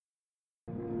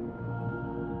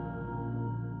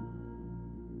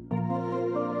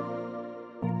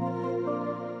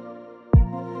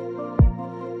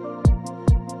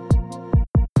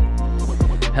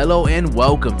Hello and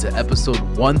welcome to episode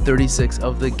 136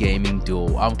 of the Gaming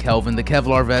Duel. I'm Kelvin, the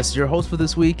Kevlar Vest, your host for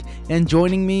this week, and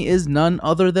joining me is none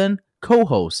other than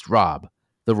co-host Rob,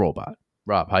 the robot.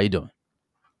 Rob, how you doing?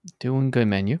 Doing good,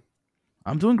 man. You?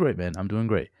 I'm doing great, man. I'm doing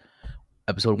great.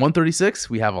 Episode 136,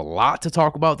 we have a lot to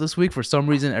talk about this week. For some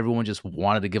reason, everyone just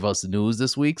wanted to give us the news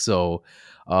this week, so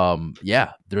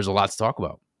there's a lot to talk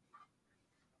about.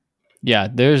 Yeah,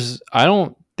 I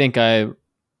don't think I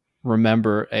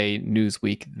remember a news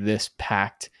week this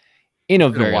packed in a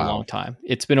very long time.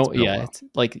 It's been a while. It's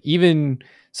like even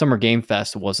Summer Game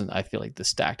Fest wasn't, I feel like, this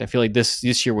stacked. I feel like this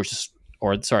year was just, the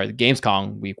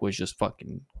Gamescom week was just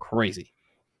fucking crazy.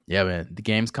 Yeah, man. The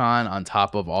Gamescom on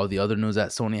top of all the other news that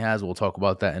Sony has. We'll talk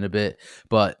about that in a bit.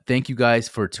 But thank you guys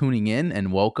for tuning in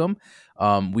and welcome.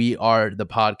 We are the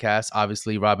podcast.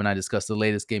 Obviously, Rob and I discuss the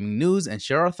latest gaming news and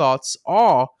share our thoughts,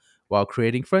 all while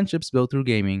creating friendships built through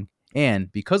gaming.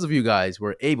 And because of you guys,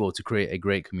 we're able to create a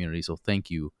great community. So thank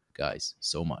you guys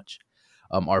so much.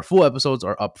 Our full episodes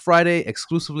are up Friday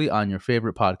exclusively on your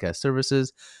favorite podcast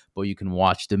services, but you can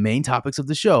watch the main topics of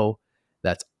the show.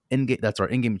 That's our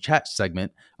in-game chat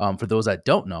segment. For those that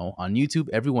don't know, on YouTube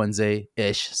every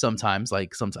Wednesday-ish, sometimes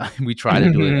we try to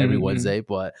do it every Wednesday,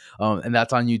 but and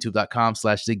that's on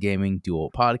youtube.com/the Gaming Duel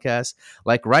podcast.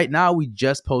 Like right now, we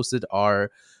just posted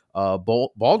our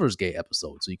Baldur's Gate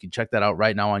episode, so you can check that out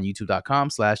right now on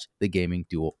youtube.com/the Gaming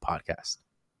Duel podcast.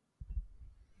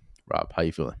 Rob, how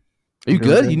you feeling? Are you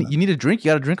good? You need a drink?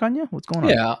 You got a drink on you? What's going on?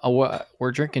 Yeah,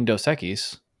 we're drinking Dos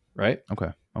Equis, right?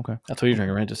 Okay. That's what you're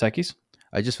drinking, right? Dos Equis?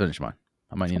 I just finished mine.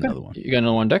 I might need another one. You got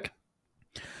another one, Dick?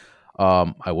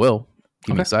 I will.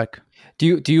 Give me a sec. Do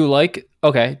you like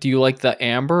the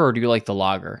amber or do you like the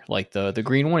lager? Like the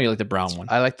green one or you like the brown one?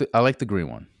 I like the green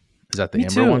one. Is that the Me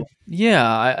amber too. one?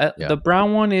 Yeah, the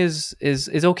brown one is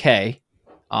okay.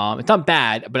 It's not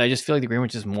bad, but I just feel like the green one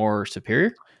is just more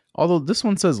superior. Although this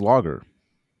one says lager.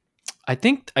 I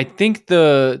think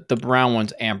the brown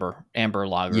one's amber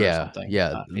lager or something.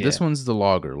 Yeah. This one's the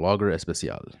lager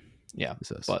especial. Yeah,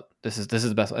 but this is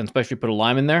the best, and especially put a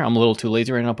lime in there. I'm a little too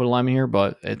lazy right now to put a lime in here,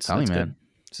 but it's man. Good.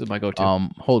 This is my go-to.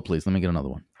 Hold please, let me get another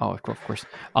one. Oh, of course.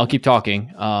 I'll keep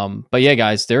talking. But yeah,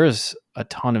 guys, there is a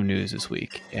ton of news this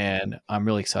week, and I'm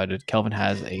really excited. Kelvin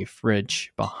has a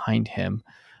fridge behind him.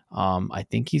 I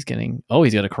think he's got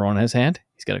a Corona in his hand.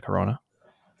 He's got a Corona.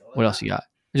 What else you got?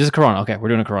 Just a Corona. Okay, we're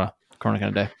doing a Corona kind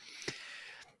of day.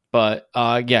 But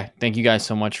yeah, thank you guys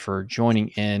so much for joining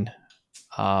in.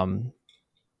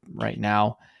 Right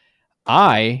now,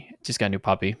 I just got a new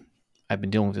puppy. I've been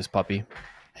dealing with this puppy,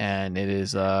 and it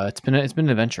is it's been an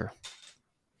adventure.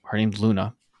 Her name's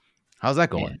Luna. How's that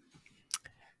going? And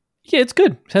yeah, it's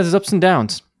good. It has its ups and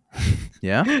downs.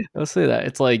 Yeah, I'll say that.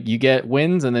 It's like you get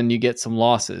wins and then you get some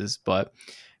losses, but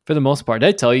for the most part, did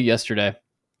I tell you yesterday?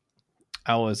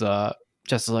 I was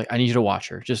just like, I need you to watch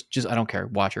her. Just I don't care.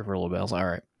 Watch her for a little bit. I was like,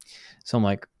 all right. So I'm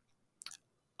like,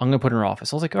 I'm gonna put her in her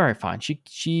office. I was like, all right, fine.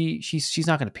 She's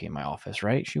not gonna pee in my office,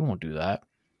 right? She won't do that.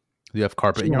 Do you have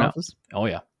carpet in your office? Oh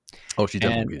yeah. Oh, she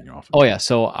definitely be in your office. Oh yeah.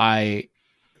 So I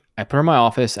put her in my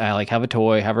office. I like have a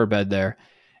toy, have her bed there,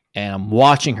 and I'm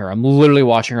watching her. I'm literally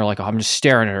watching her. Like I'm just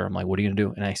staring at her. I'm like, what are you gonna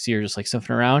do? And I see her just like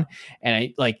sniffing around, and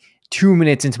I like 2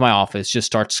 minutes into my office just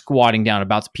start squatting down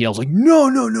about to pee. I was like,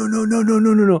 no.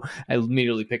 I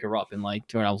immediately pick her up and like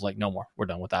turn. I was like, no more. We're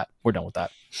done with that.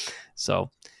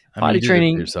 So. Potty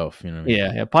training yourself, you know what I mean?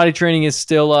 Yeah. Potty training is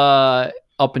still up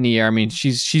in the air. I mean,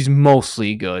 she's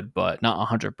mostly good, but not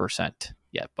 100%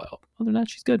 yet. But other than that,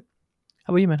 she's good.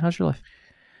 How about you, man? How's your life?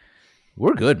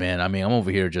 We're good, man. I mean, I'm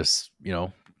over here just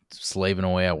slaving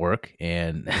away at work,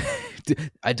 and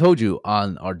I told you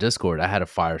on our Discord I had to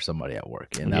fire somebody at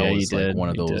work, and that was like one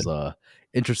of those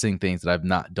interesting things that I've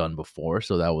not done before.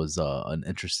 So that was an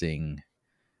interesting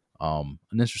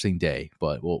day,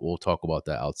 but we'll talk about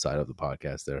that outside of the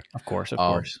podcast there. Of course.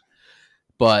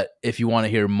 But if you want to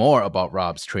hear more about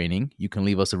Rob's training, you can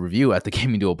leave us a review at the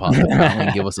Gaming Duel podcast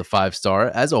and give us a 5-star.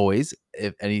 As always,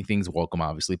 if anything's welcome,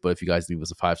 obviously, but if you guys leave us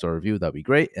a 5-star review, that'd be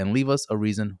great. And leave us a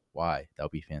reason why. That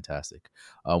would be fantastic.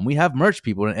 We have merch,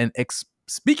 people. And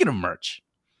speaking of merch,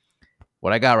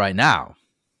 what I got right now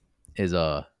is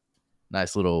a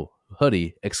nice little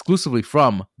hoodie exclusively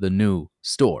from the new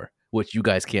store, which you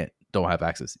guys don't have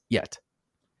access yet.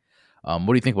 What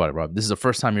do you think about it, Rob? This is the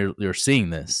first time you're seeing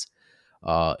this.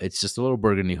 It's just a little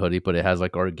burgundy hoodie, but it has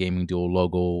like our Gaming Duel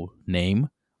logo name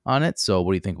on it. So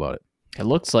what do you think about it? It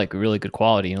looks like really good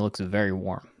quality and it looks very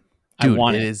warm. Dude, I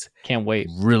want it. Is can't wait.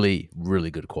 Really,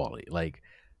 really good quality. Like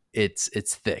it's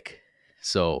thick.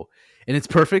 So, and it's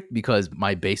perfect because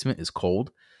my basement is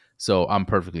cold. So I'm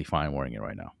perfectly fine wearing it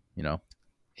right now,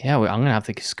 Yeah, I'm gonna have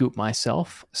to scoop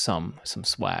myself some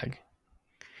swag.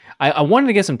 I wanted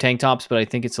to get some tank tops, but I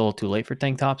think it's a little too late for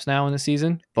tank tops now in the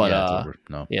season. But Yeah, it's over.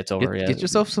 No, yeah, it's over. Yeah, get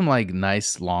yourself some like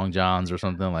nice long johns or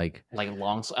something like. like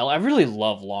I really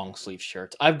love long sleeve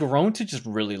shirts. I've grown to just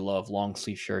really love long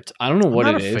sleeve shirts. I don't know what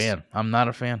I'm not it a is. fan. I'm not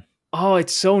a fan. Oh,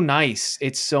 it's so nice.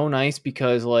 It's so nice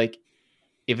because like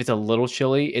if it's a little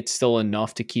chilly, it's still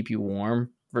enough to keep you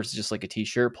warm versus just like a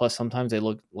t-shirt. Plus sometimes they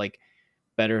look like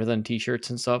better than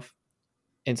t-shirts and stuff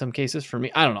in some cases for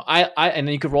me. I don't know. I and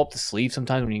then you could roll up the sleeve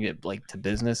sometimes when you get like to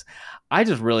business. I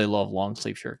just really love long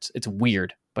sleeve shirts. It's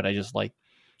weird, but I just like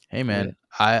Hey the way that,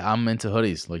 man, I'm into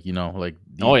hoodies. Like like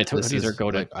oh yeah, this hoodies are is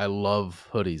goaded like I love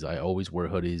hoodies. I always wear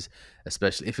hoodies,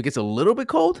 especially if it gets a little bit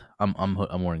cold. I'm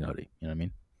wearing a hoodie. You know what I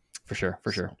mean? for sure,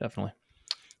 So, definitely.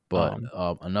 but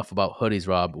enough about hoodies,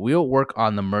 Rob. We'll work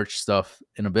on the merch stuff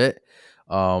in a bit.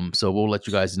 So we'll let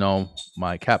you guys know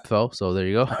my cap fell. So there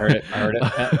you go. I heard it. I heard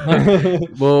it. Yeah.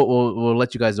 We'll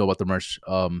let you guys know about the merch.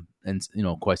 And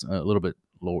quite a little bit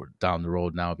lower down the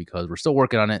road now because we're still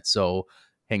working on it. So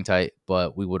hang tight.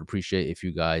 But we would appreciate if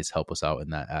you guys help us out in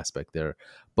that aspect there.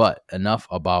 But enough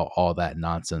about all that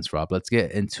nonsense, Rob. Let's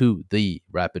get into the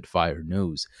rapid fire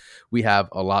news. We have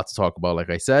a lot to talk about. Like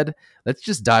I said, let's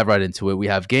just dive right into it. We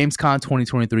have Gamescom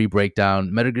 2023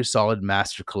 breakdown, Metal Gear Solid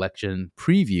Master Collection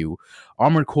preview,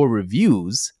 Armored Core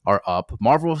reviews are up.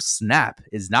 Marvel Snap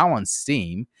is now on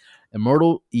Steam.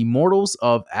 Immortals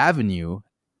of Avenue.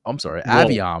 I'm sorry, Whoa.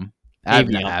 Aviom.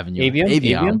 Avion. Avenue.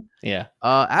 Avion? Yeah.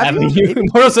 Avion? Avenue.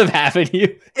 Immortals of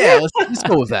Avenue. Yeah, let's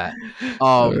go with that.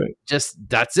 All right. Just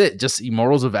that's it. Just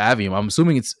Immortals of Avium. I'm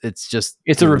assuming it's just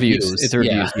It's the a reviews. It's a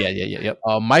Yeah. reviews. Yeah. Yep.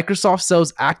 Microsoft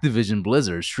sells Activision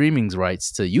Blizzard streaming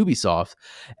rights to Ubisoft.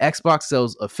 Xbox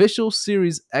sells official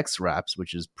Series X wraps,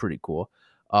 which is pretty cool.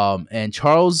 And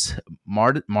Charles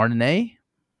Martinet,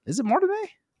 is it Martinet?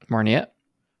 Marniette.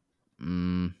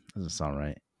 Doesn't sound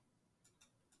right.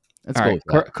 Let's All go right.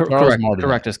 with that. Charles Martinet.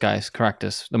 Correct us, guys. Correct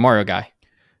us. The Mario guy.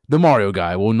 The Mario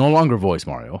guy will no longer voice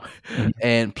Mario. Mhm.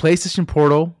 And PlayStation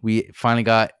Portal, we finally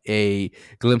got a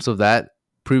glimpse of that.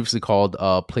 Previously called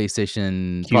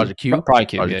PlayStation Project Q.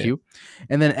 Project Q. Project Q.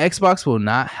 And then Xbox will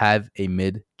not have a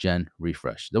mid-gen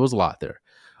refresh. There was a lot there.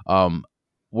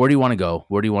 Where do you want to go?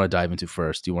 Where do you want to dive into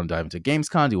first? Do you want to dive into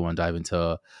Gamescom? Do you want to dive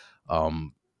into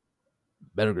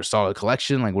Metal Gear Solid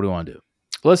Collection? Like, what do you want to do?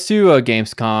 Let's do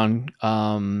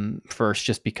Gamescom first,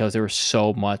 just because there was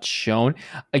so much shown.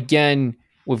 Again,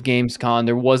 with Gamescom,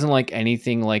 there wasn't like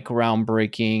anything like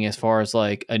groundbreaking as far as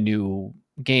like a new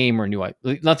game or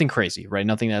nothing crazy, right?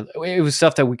 Nothing that it was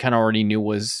stuff that we kind of already knew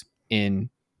was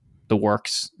in the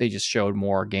works. They just showed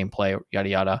more gameplay, yada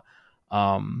yada.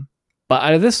 But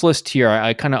out of this list here,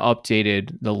 I kind of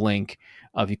updated the link.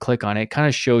 If you click on it, it kind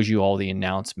of shows you all the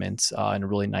announcements in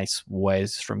really nice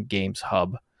ways from Games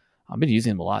Hub. I've been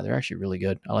using them a lot. They're actually really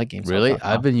good. I like Games Hub. Really?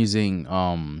 I've been using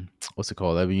what's it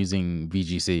called? I've been using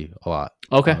VGC a lot.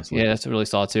 Okay. Honestly. Yeah, that's really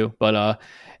solid too. But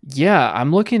yeah,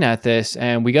 I'm looking at this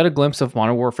and we got a glimpse of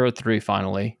Modern Warfare 3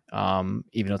 finally.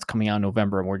 Even though it's coming out in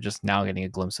November and we're just now getting a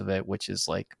glimpse of it, which is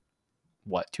like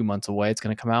 2 months away it's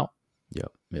gonna come out.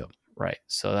 Yep. Right.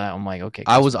 So that I'm like, okay.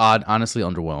 I was honestly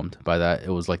underwhelmed by that. It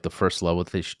was like the first level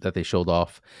that they showed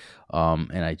off,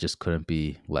 and I just couldn't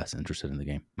be less interested in the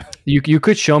game. You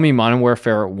could show me Modern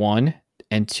Warfare 1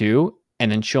 and 2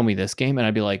 and then show me this game and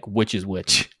I'd be like, which is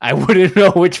which? I wouldn't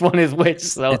know which one is which.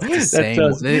 So it's the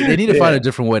same. They need to find a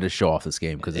different way to show off this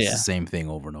game because it's the same thing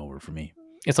over and over for me.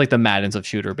 It's like the Maddens of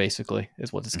shooter, basically,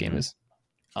 is what this game is.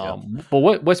 Yep. But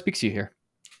what speaks to you here?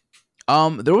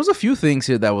 There was a few things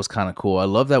here that was kind of cool. I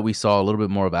love that we saw a little bit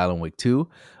more of Alan Wake 2.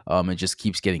 It just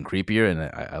keeps getting creepier, and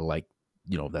I like,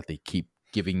 that they keep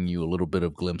giving you a little bit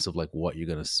of glimpse of like what you're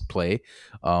gonna play.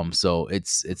 So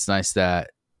it's nice that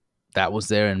was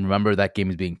there, and remember that game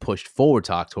is being pushed forward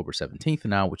to October 17th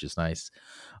now, which is nice.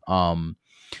 And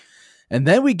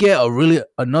then we get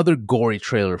another gory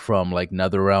trailer from like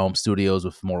NetherRealm Studios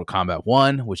with Mortal Kombat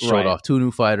 1, which showed off 2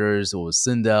 new fighters. It was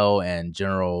Sindel and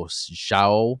General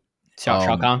Shao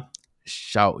Kahn.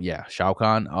 Shao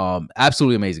Kahn.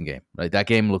 Absolutely amazing game. Right, that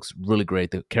game looks really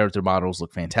great. The character models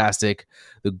look fantastic.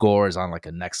 The gore is on like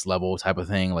a next level type of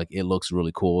thing. Like it looks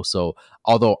really cool. So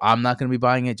although I'm not going to be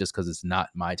buying it just because it's not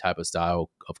my type of style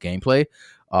of gameplay,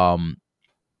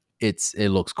 it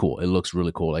looks cool. It looks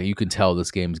really cool. Like you can tell this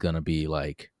game is going to be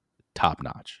like top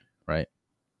notch, right?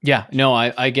 Yeah, no,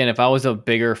 again, if I was a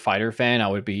bigger fighter fan, I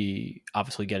would be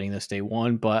obviously getting this day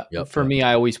one. But for me,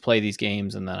 I always play these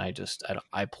games and then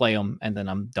I play them and then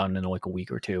I'm done in like a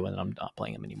week or two and then I'm not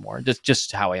playing them anymore.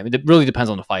 Just how I am. It really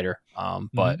depends on the fighter.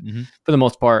 But for the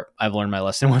most part, I've learned my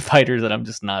lesson with fighters that I'm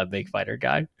just not a big fighter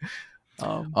guy.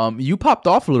 Um, You popped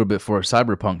off a little bit for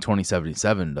Cyberpunk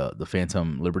 2077, the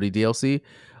Phantom Liberty DLC.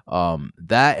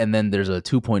 That, and then there's a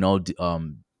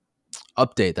 2.0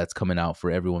 update that's coming out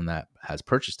for everyone that has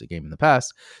purchased the game in the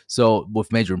past. So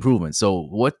with major improvements. So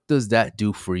what does that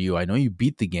do for you? I know you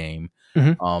beat the game.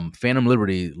 Mhm. Phantom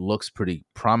Liberty looks pretty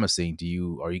promising.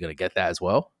 Are you going to get that as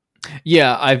well?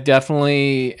 Yeah, I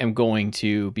definitely am going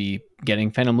to be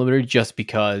getting Phantom Liberty just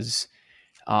because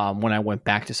when I went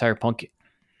back to Cyberpunk,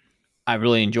 I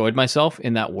really enjoyed myself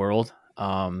in that world.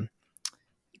 I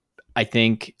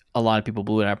think a lot of people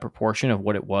blew it out of proportion of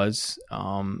what it was.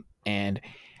 And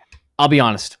I'll be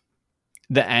honest,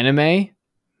 the anime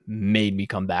made me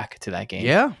come back to that game.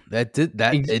 Yeah, it did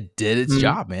its Mhm.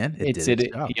 job, man. It It did did its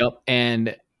it. job. Yep.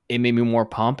 And it made me more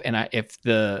pump. And if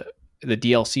the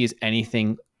DLC is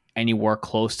anything anywhere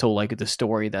close to like the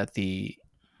story that the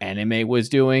anime was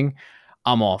doing,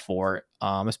 I'm all for it.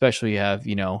 Especially you have,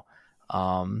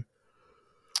 um,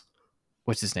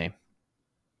 what's his name?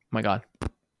 Oh my God,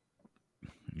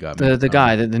 Got me. the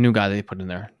guy, the new guy that they put in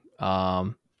there.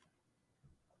 Oh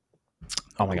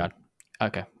my God.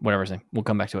 Okay, whatever his name. We'll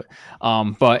come back to it.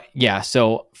 But yeah,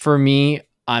 so for me,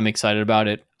 I'm excited about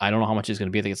it. I don't know how much it's going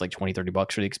to be. I think it's like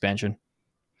 $20-$30 for the expansion.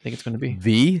 I think it's going to be.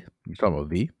 V? You talking about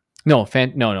V? No.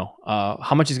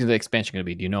 How much is the expansion going to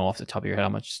be? Do you know off the top of your head how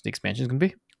much the expansion is going to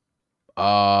be?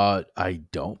 I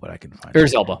don't, but I can find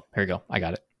Idris it. Elba. Here you go. I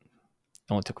got it.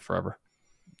 It only took forever.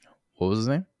 What was his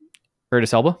name?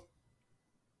 Idris Elba.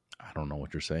 I don't know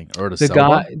what you're saying.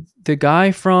 The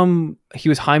guy from he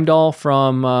was Heimdall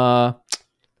from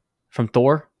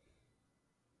Thor.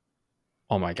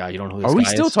 Oh my God, you don't know who this Are we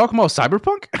guy still is? talking about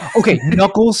Cyberpunk? Okay,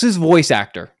 Knuckles' voice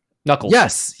actor. Knuckles.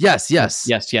 Yes.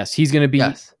 Yes. He's going to be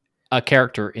Yes. a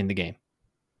character in the game.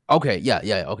 Okay. Yeah.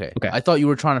 Okay. Okay. I thought you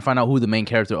were trying to find out who the main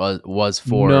character was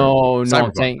for. No, I'm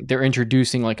Cyberpunk. saying they're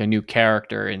introducing like a new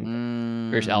character, and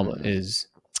Idris Elba is.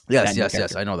 Yes. that new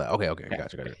character. I know that. Okay.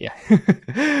 Gotcha.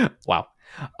 Yeah. Wow.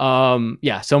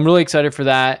 Yeah. So I'm really excited for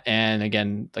that. And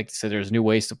again, like I said, there's new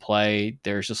ways to play.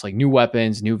 There's just like new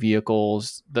weapons, new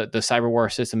vehicles. The cyber war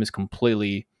system is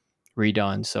completely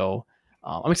redone. So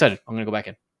I'm excited. I'm gonna go back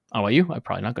in. I don't know about you. I'm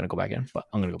probably not gonna go back in, but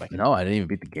I'm gonna go back in. No, I didn't even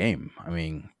beat the game. I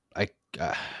mean,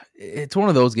 it's one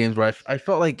of those games where I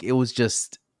felt like it was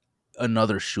just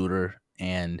another shooter,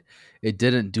 and it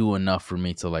didn't do enough for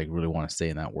me to like really want to stay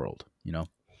in that world.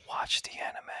 Watch the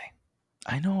anime.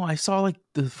 I know. I saw like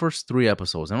the first 3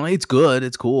 episodes, and I'm like, it's good,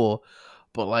 it's cool,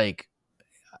 but like,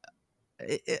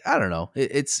 I don't know.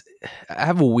 I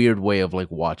have a weird way of like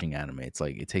watching anime. It's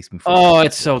like it takes me. Oh,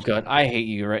 it's so good. I hate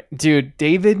you, right, dude?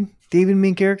 David,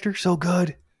 main character, so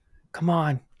good. Come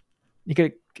on, you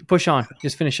gotta push on.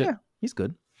 Just finish it. Yeah, he's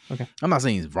good. Okay. I'm not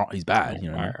saying he's wrong. He's bad.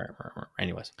 All right.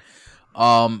 Anyways,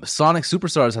 Sonic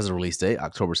Superstars has a release date,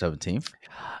 October 17th.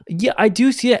 yeah, I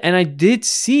do see it, and I did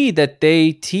see that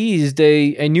they teased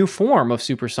a new form of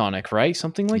Supersonic, right?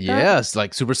 Something like that. Yes,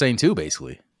 like Super Saiyan 2,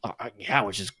 basically. Yeah,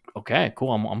 which is okay.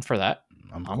 Cool. I'm for that.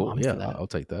 I'm cool. I'm yeah, for that. I'll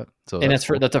take that. So And that's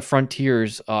cool. that's a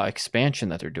Frontiers expansion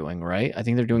that they're doing, right? I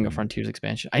think they're doing a Frontiers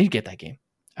expansion. I need to get that game.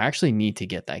 I actually need to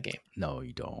get that game. No,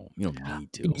 you don't. You don't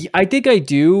need to. I think I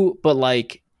do, but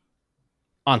like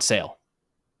on sale.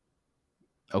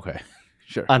 Okay,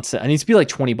 sure. On sale. It needs to be like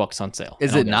 $20 on sale.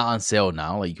 Is it not on sale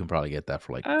now? Like you can probably get that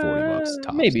for like $40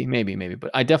 tops. Maybe.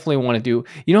 But I definitely want to do.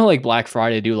 You know, like Black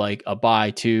Friday, do like a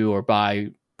buy 2 or buy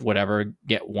whatever,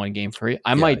 get 1 game free.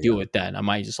 I might do it then. I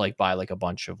might just like buy like a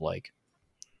bunch of like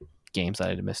games that I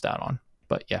had missed out on.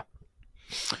 But yeah.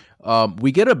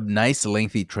 We get a nice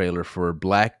lengthy trailer for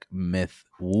Black Myth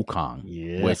Wukong.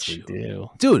 Yes, which we do.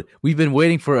 Dude, we've been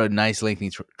waiting for a nice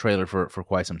lengthy trailer for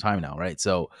quite some time now, right?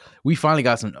 So we finally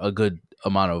got a good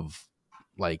amount of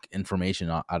like information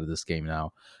out of this game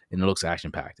now, and it looks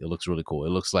action packed. It looks really cool. It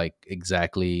looks like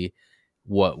exactly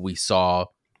what we saw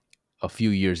a few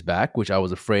years back, which I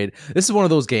was afraid. This is one of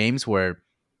those games where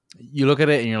you look at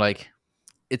it and you're like,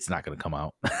 it's not going to come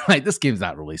out. Like this game's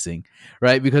not releasing,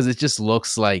 right? Because it just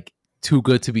looks like too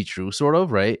good to be true, sort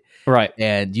of, right? Right.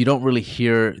 And you don't really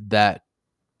hear that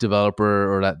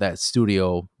developer or that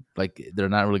studio, like they're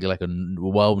not really like a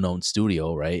well-known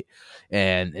studio, right?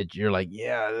 And you're like,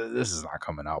 yeah, this is not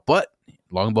coming out. But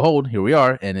long and behold, here we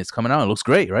are, and it's coming out. It looks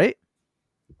great, right?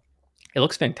 It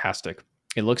looks fantastic.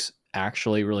 It looks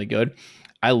actually really good.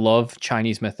 I love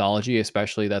Chinese mythology,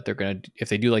 especially that they're gonna, if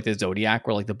they do like the Zodiac,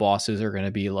 where like the bosses are gonna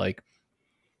be like,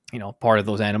 part of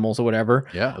those animals or whatever.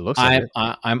 Yeah, it looks like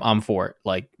I'm for it.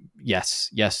 Like yes,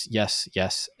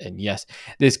 and yes.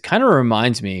 This kind of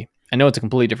reminds me. I know it's a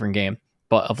completely different game,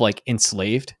 but of like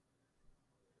Enslaved.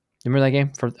 Remember that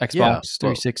game for Xbox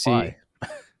 360?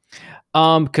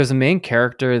 Because the main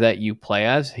character that you play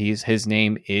as, his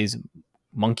name is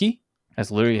Monkey. That's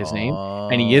literally his name,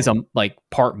 and he is Oh, like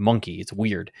part monkey. It's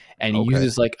weird, and he okay.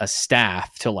 uses like a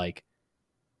staff to like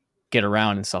get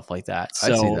around and stuff like that. I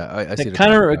see So that. I see it the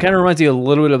kind of concept it now. kind of reminds you a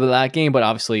little bit of that game, but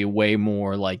obviously way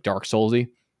more like Dark Soulsy.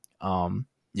 Um,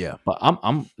 Yeah. but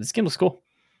this game looks cool.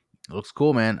 It looks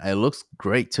cool, man. It looks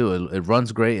great too. It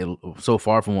runs great so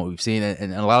far from what we've seen,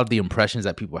 and a lot of the impressions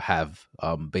that people have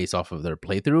based off of their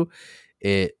playthrough,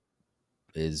 it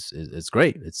it's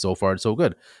great. It's so far it's so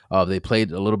good. They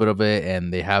played a little bit of it,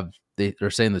 and they're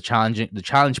saying the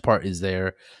challenge part is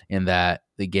there in that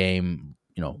the game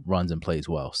runs and plays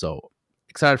well. So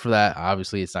excited for that.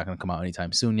 Obviously, it's not going to come out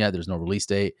anytime soon yet. There's no release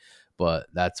date, but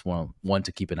that's one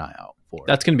to keep an eye out for.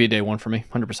 That's gonna be a day one for me,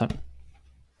 100%.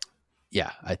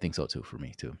 Yeah, I think so too. For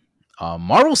me too.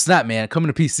 Marvel Snap, man,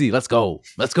 coming to PC. Let's go,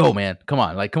 man. Come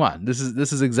on. This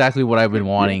is exactly what I've been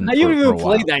wanting You don't for even a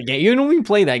play while. that game. You don't even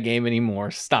play that game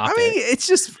anymore. Stop I it. mean,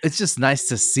 it's just nice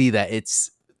to see that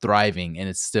it's thriving and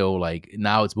it's still like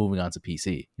now it's moving on to PC.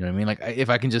 You know what I mean? Like if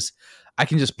I can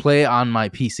just play on my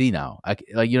PC now. Like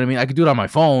you know what I mean? I could do it on my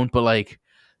phone, but like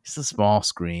it's a small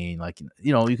screen. Like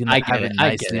you can I get have it. it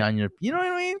I get nicely it. on your. You know what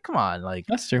I mean? Come on, like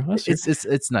That's true. That's true.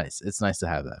 it's nice. It's nice to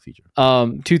have that feature.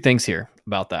 Two things here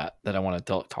about that I want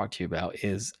to talk to you about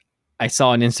is I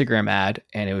saw an Instagram ad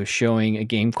and it was showing a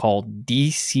game called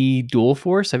DC Dual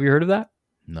Force. Have you heard of that?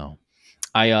 No.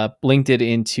 I linked it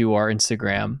into our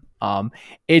Instagram.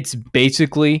 It's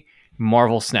basically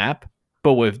Marvel Snap,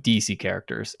 but with DC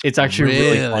characters. It's actually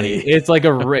really funny. Really? It's like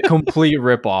a complete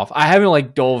ripoff. I haven't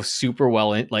like dove super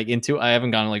well into. I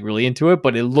haven't gotten like really into it,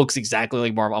 but it looks exactly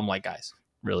like Marvel. I'm like, guys,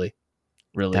 really,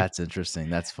 really. That's interesting.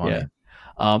 That's funny.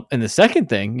 Yeah. And the second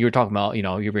thing you were talking about,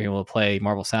 you're being able to play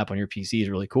Marvel Snap on your PC is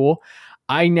really cool.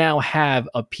 I now have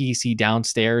a PC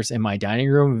downstairs in my dining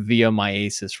room via my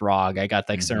Asus ROG. I got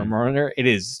the external monitor.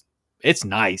 It's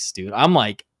nice, dude. I'm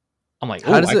like,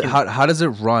 how does how does it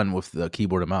run with the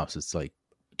keyboard and mouse? It's like,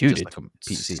 dude, just like a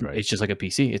PC, right? It's just like a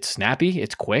PC. It's snappy.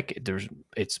 It's quick.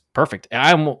 It's perfect.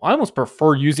 I almost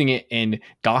prefer using it in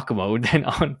dock mode than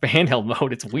on handheld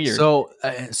mode. It's weird. So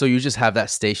you just have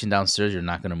that station downstairs. You're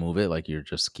not going to move it. Like you're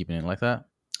just keeping it like that.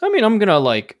 I mean, I'm gonna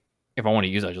like if I want to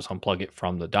use it, I just unplug it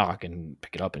from the dock and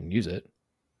pick it up and use it.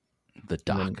 The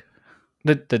dock.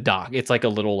 The dock. It's like a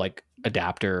little like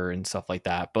adapter and stuff like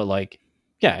that. But like,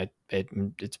 yeah, it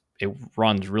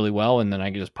runs really well, and then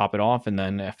I can just pop it off. And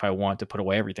then if I want to put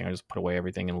away everything, I just put away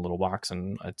everything in a little box,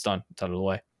 and it's done. It's out of the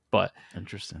way. But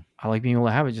Interesting. I like being able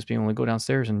to have it, just being able to go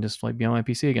downstairs and just like be on my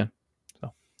PC again.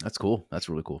 So That's cool. That's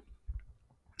really cool.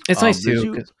 it's nice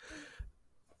too.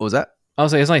 What was that? I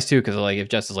was like, it's nice too because like if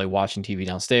Jess is like watching TV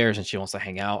downstairs and she wants to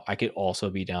hang out, I could also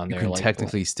be down You there. can like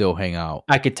technically still hang out,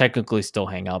 I could technically still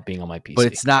hang out being on my PC, but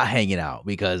it's not hanging out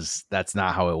because that's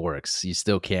not how it works. You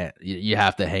still can't. You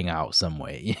have to hang out some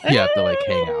way. You have to like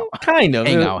hang out, kind of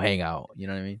hang out. You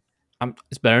know what I mean?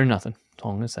 It's better than nothing. That's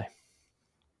all I'm gonna say.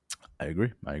 I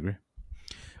agree.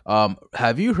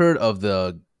 Have you heard of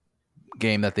the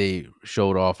game that they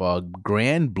showed off,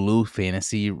 Grand Blue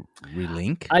Fantasy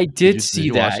Relink? I did see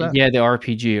you watch that. Yeah, the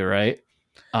RPG, right?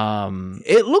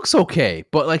 It looks okay,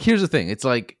 but like here's the thing. It's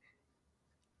like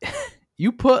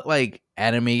you put like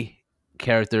anime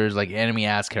characters, like anime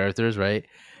ass characters, right?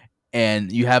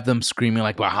 And you have them screaming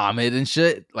like Bahamut and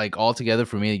shit, like all together.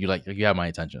 For me, you have my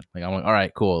attention. Like I'm like, all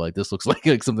right, cool. Like this looks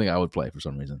like something I would play for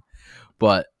some reason.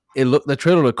 But the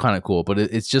trailer looked kind of cool, but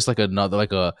it's just like another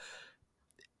like a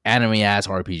anime ass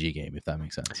RPG game, if that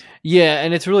makes sense. Yeah,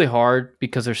 and it's really hard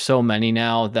because there's so many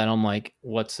now that I'm like,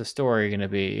 what's the story gonna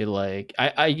be? Like,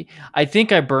 I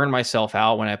think I burned myself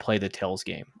out when I played the Tales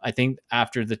game. I think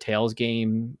after the Tales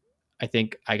game, I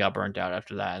think I got burnt out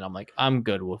after that, and I'm like, I'm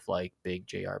good with like big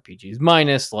JRPGs,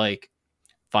 minus like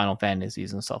Final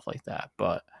Fantasies and stuff like that.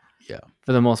 But Yeah,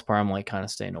 for the most part, I'm like kind of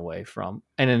staying away from.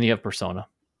 And then you have Persona.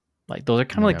 Like those are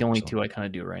kind of like the only two I kind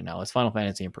of do right now. It's Final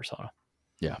Fantasy and Persona.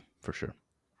 Yeah, for sure.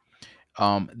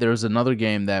 There's another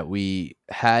game that we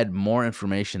had more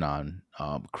information on,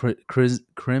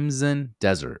 Crimson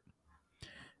Desert.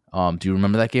 Do you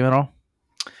remember that game at all?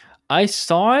 I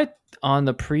saw it on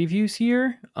the previews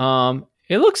here.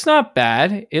 It looks not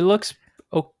bad. It looks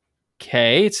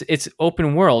okay. It's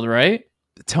open world, right?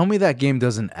 Tell me that game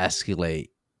doesn't escalate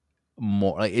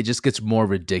more. Like it just gets more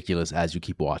ridiculous as you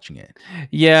keep watching it.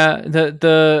 Yeah,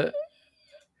 the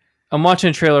I'm watching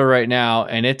a trailer right now,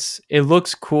 and it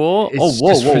looks cool. It's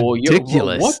whoa!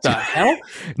 Ridiculous. What the hell?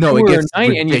 No, it gets night,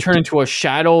 ridiculous. and you turn into a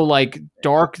shadow, like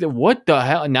dark. What the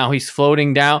hell? Now he's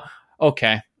floating down.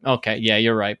 Okay, Okay, yeah,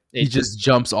 you're right. He just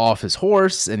jumps off his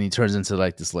horse and he turns into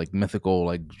like this like mythical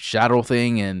like shadow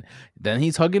thing, and then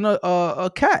he's hugging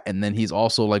a cat, and then he's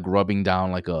also like rubbing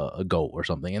down like a goat or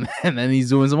something, and then he's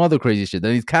doing some other crazy shit.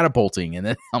 Then he's catapulting, and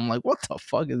then I'm like, what the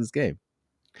fuck is this game?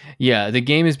 Yeah, the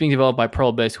game is being developed by Pearl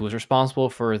Abyss, who was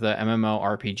responsible for the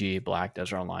MMORPG Black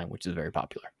Desert Online, which is very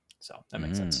popular. So that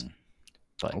makes sense.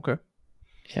 But Okay.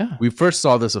 yeah, We first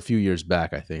saw this a few years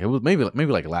back. I think it was maybe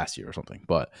like last year or something,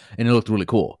 and it looked really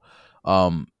cool.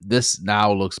 This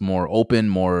now looks more open,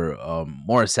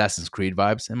 more Assassin's Creed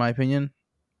vibes, in my opinion,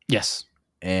 yes,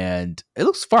 and it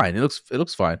looks fine. It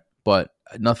looks fine, but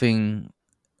nothing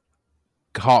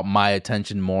caught my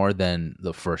attention more than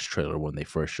the first trailer when they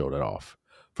first showed it off.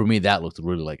 For me, that looked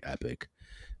really like epic.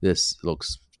 This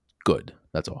looks good.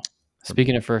 That's all.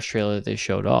 Speaking of first trailer that they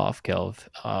showed off, Kelv,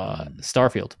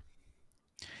 Starfield.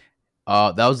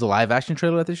 That was the live action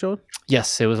trailer that they showed.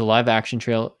 Yes, it was a live action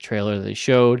trailer that they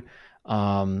showed.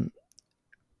 Are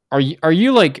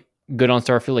you like good on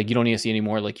Starfield? Like you don't need to see any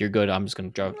more. Like you're good. I'm just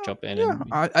gonna jump in. Yeah,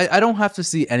 I don't have to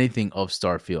see anything of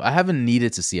Starfield. I haven't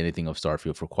needed to see anything of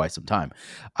Starfield for quite some time.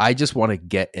 I just want to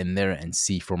get in there and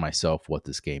see for myself what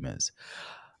this game is.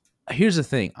 Here's the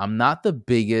thing. I'm not the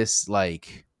biggest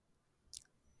like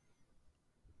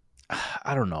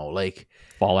I don't know, like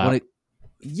Fallout.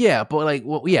 yeah, but like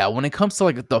yeah, when it comes to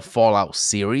like the Fallout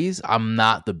series, I'm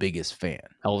not the biggest fan.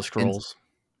 Elder Scrolls.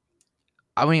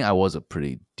 I mean, I was a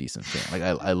pretty decent fan.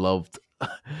 Like I loved.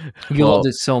 You loved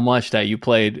it so much that you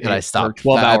played it I stopped. for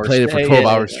 12 hours. I played it for 12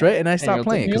 hours straight, and I And stopped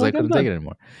playing because I couldn't take it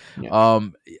anymore. Yeah.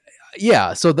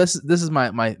 Yeah. So this is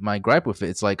my gripe with it.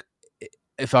 It's like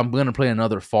if I'm gonna play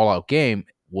another Fallout game,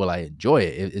 will I enjoy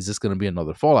it? Is this gonna be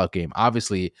another Fallout game?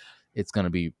 Obviously, it's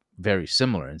gonna be very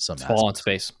similar in some aspects. Fallout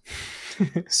space.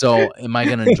 So am I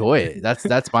gonna enjoy it?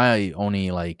 That's my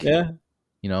only like. Yeah.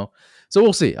 You know. So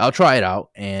we'll see. I'll try it out,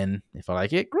 and if I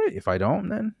like it, great. If I don't,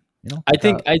 then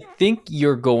I think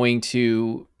you're going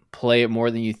to play it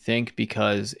more than you think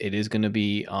because it is going to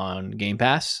be on Game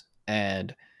Pass,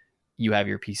 and you have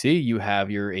your PC, you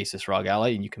have your Asus ROG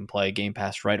Ally, and you can play Game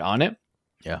Pass right on it.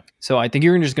 Yeah. So I think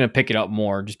you're just going to pick it up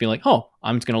more, just being like, oh,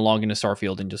 I'm just going to log into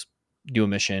Starfield and just do a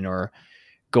mission or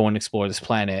go and explore this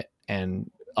planet and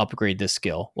upgrade this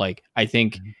skill. Like I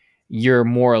think you're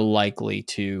more likely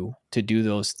to do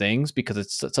those things because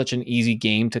it's such an easy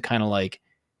game to kind of like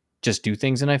just do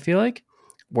things. And I feel like,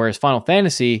 whereas Final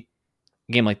Fantasy,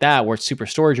 a game like that, where it's super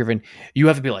story driven, you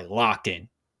have to be like locked in,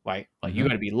 right? Like you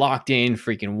got to be locked in,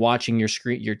 freaking watching your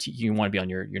screen. You want to be on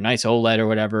your nice OLED or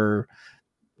whatever.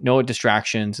 No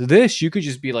distractions. This, you could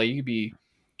just be like, you could be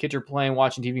kids are playing,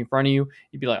 watching TV in front of you.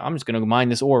 You'd be like, I'm just going to mine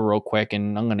this ore real quick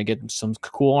and I'm going to get some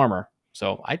cool armor.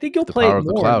 So I think you'll play it more.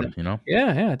 The cloud,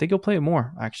 Yeah, I think you'll play it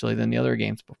more actually than the other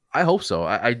games. I hope so.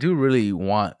 I do really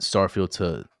want Starfield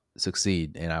to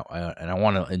succeed, and I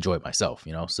want to enjoy it myself.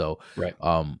 So right.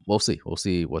 We'll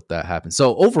see what that happens.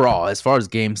 So overall, as far as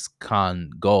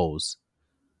GamesCon goes,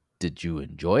 did you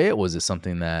enjoy it? Was it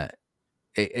something that?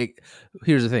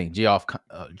 Here's the thing, Geoff.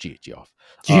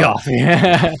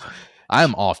 Yeah.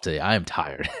 I'm off today. I am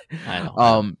tired. I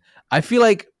know. I feel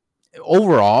like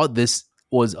overall this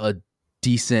was a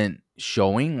decent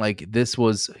showing. Like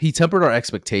he tempered our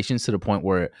expectations to the point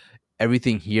where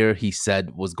everything here he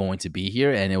said was going to be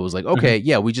here, and it was like, okay,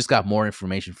 yeah, we just got more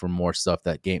information from more stuff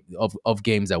of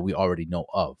games that we already know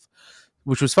of,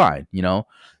 which was fine,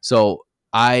 So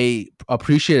I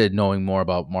appreciated knowing more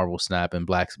about Marvel Snap and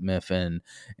Blacksmith and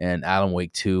Alan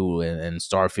Wake 2 and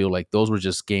Starfield. Like those were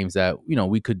just games that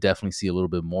we could definitely see a little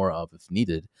bit more of if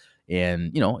needed,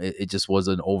 and it just was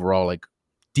an overall like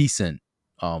decent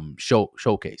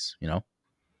showcase.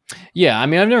 Yeah, I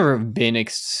mean, I've never been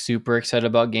super excited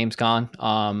about GamesCon.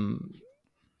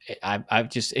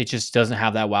 It just doesn't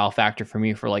have that wow factor for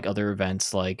me for like other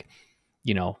events like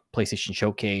PlayStation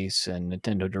Showcase and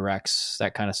Nintendo Directs,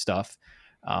 that kind of stuff.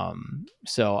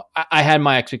 So I had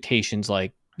my expectations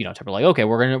like temper like, okay,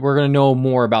 we're gonna know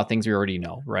more about things we already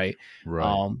know, right?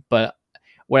 But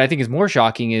what I think is more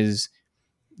shocking is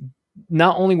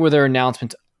not only were there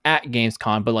announcements at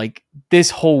GamesCon, but like this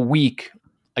whole week.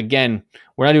 Again,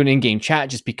 we're not doing in-game chat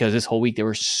just because this whole week there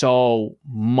was so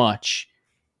much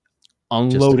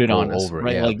unloaded on us,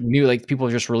 right? Yeah. Like like people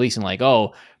are just releasing like,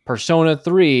 oh, Persona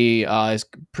 3 is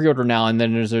pre-order now, and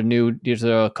then there's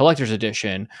a collector's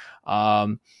edition.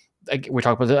 Like we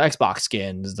talked about the Xbox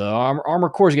skins, the Armor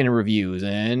Core's getting reviews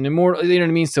and more, you know what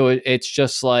I mean? So it's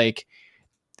just like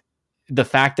the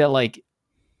fact that like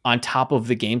on top of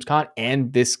the GamesCon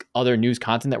and this other news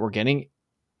content that we're getting,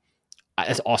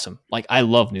 it's awesome. Like I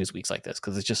love news weeks like this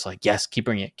because it's just like, yes, keep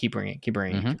bringing it,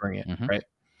 right?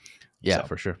 Yeah, so.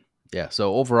 For sure. Yeah.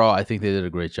 So overall, I think they did a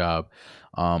great job.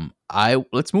 I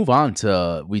let's move on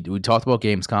to we talked about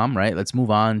Gamescom, right? Let's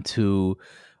move on to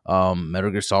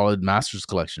Metal Gear Solid Masters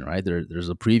Collection, right? There's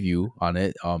a preview on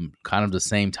it, kind of the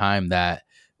same time that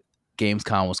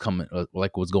Gamescom was coming,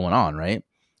 like what's going on, right?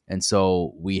 And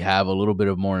so we have a little bit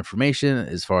of more information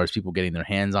as far as people getting their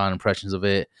hands on impressions of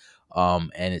it.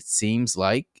 And it seems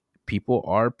like people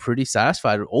are pretty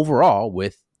satisfied overall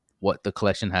with what the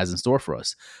collection has in store for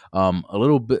us. A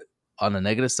little bit on the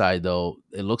negative side, though,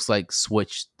 it looks like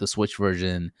the Switch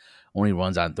version only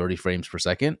runs on 30 frames per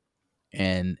second,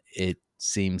 and it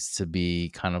seems to be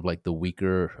kind of like the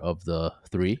weaker of the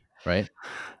three, right?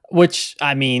 Which,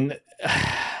 I mean,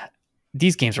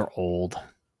 these games are old.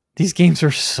 These games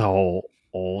are so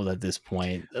old at this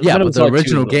point. Yeah, Metal but the Gear Solid 2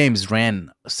 original games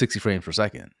ran 60 frames per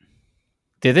second.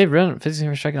 Did they run 50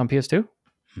 frames per second on PS2?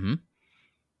 Mm-hmm.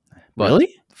 But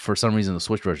Really? for some reason, the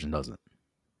Switch version doesn't.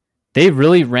 They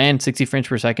really ran 60 frames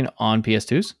per second on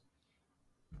PS2s?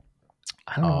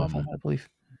 I don't know if I believe.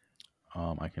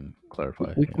 I can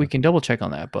clarify. We can double check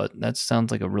on that, but that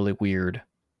sounds like a really weird.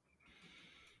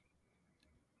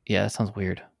 Yeah, that sounds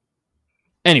weird.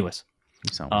 Anyways,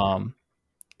 You sound weird.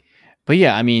 but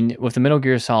yeah, I mean, with the Metal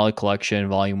Gear Solid Collection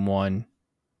Volume 1,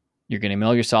 you're getting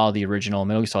Metal Gear Solid, the original,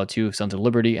 Metal Gear Solid 2, Sons of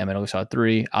Liberty, and Metal Gear Solid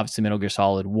 3. Obviously, Metal Gear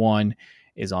Solid 1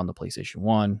 is on the PlayStation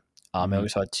 1. Metal Gear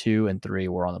Solid 2 and 3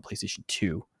 were on the PlayStation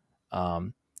 2.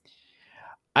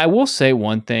 I will say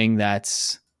one thing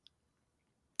that's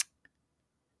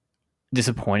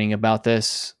disappointing about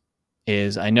this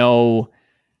is I know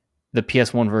the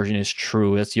PS1 version is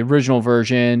true. That's the original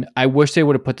version. I wish they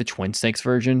would have put the Twin Snakes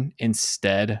version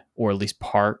instead, or at least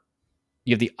part.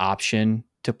 You have the option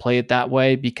to play it that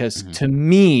way because to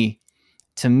me,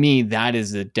 that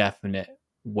is the definite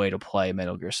way to play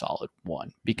Metal Gear Solid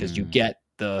 1 because you get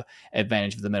the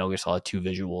advantage of the Metal Gear Solid 2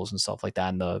 visuals and stuff like that,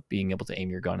 and the being able to aim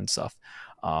your gun and stuff.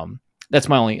 That's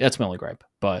my only gripe.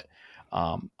 But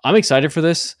I'm excited for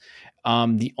this.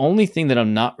 The only thing that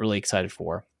I'm not really excited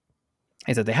for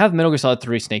is that they have Metal Gear Solid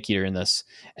 3 Snake Eater in this,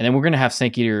 and then we're gonna have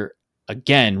Snake Eater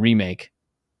again remake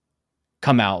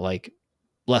come out like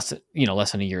less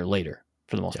than a year later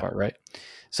for the most part, right?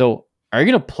 So are you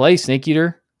gonna play Snake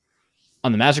Eater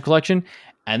on the Master Collection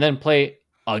and then play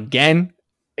again?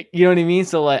 You know what I mean?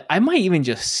 So like, I might even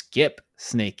just skip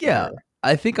Snake Eater. Yeah,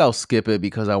 I think I'll skip it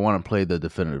because I want to play the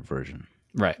definitive version.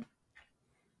 Right.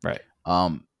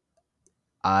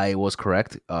 I was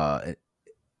correct.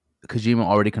 Kojima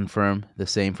already confirmed the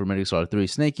same for Metal Gear Solid 3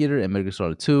 Snake Eater and Metal Gear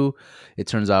Solid 2. It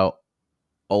turns out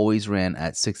always ran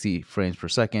at 60 frames per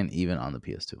second, even on the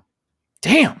PS2.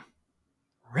 Damn.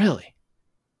 Really?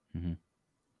 Mm-hmm.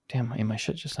 Damn, I ate my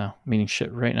shit just now. I'm eating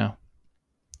shit right now.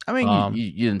 I mean,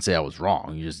 you didn't say I was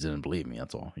wrong. You just didn't believe me.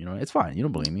 That's all. You know, it's fine. You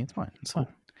don't believe me. It's fine. It's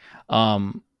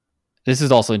fine. This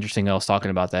is also interesting. I was talking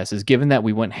about this. Is given that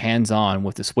we went hands-on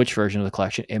with the Switch version of the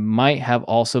collection, it might have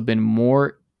also been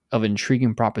more of an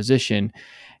intriguing proposition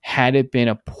had it been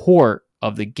a port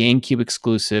of the GameCube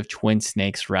exclusive Twin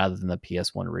Snakes rather than the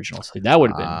PS1 original. So that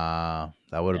would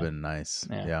have been nice.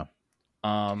 Yeah.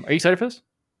 Are you excited for this?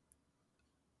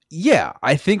 Yeah,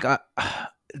 I think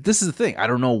this is the thing. I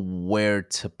don't know where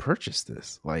to purchase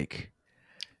this. Like,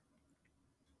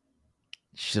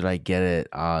 should I get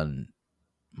it on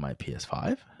my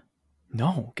PS5?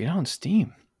 No, get it on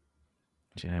Steam.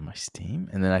 Should I have my Steam?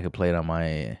 And then I could play it on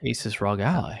my Asus ROG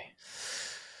Ally.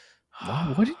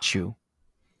 Why wouldn't you?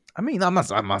 I mean, I'm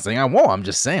not saying I won't. I'm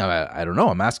just saying I don't know.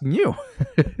 I'm asking you.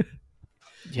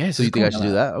 Yeah. So you think I should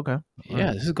do that? Okay.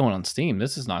 Yeah, this is going on Steam.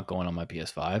 This is not going on my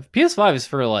PS5. PS5 is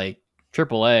for like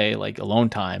AAA, like alone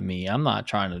time. Me, I'm not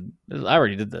trying to. I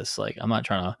already did this. Like, I'm not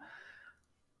trying to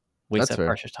waste that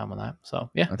precious time on that. So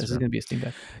yeah, this is going to be a Steam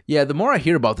Deck. Yeah, the more I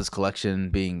hear about this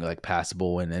collection being like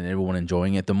passable and everyone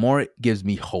enjoying it, the more it gives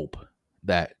me hope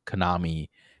that Konami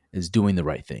is doing the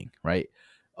right thing. Right.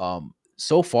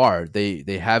 So far, they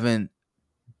haven't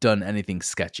done anything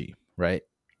sketchy. Right.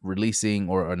 Releasing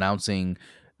or announcing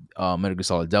Metal Gear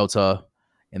Solid Delta,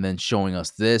 and then showing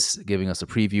us this, giving us a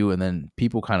preview, and then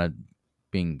people kind of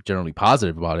being generally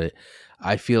positive about it.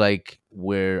 I feel like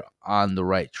we're on the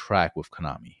right track with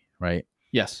Konami, right?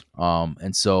 Yes.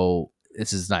 And so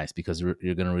this is nice because you're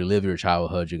going to relive your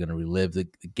childhood. You're going to relive the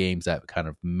games that kind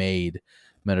of made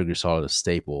Metal Gear Solid a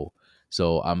staple.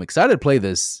 So I'm excited to play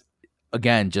this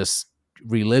again, just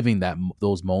reliving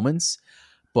those moments.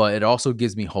 But it also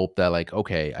gives me hope that, like,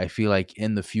 okay, I feel like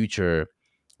in the future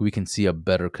we can see a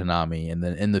better Konami, and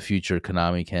then in the future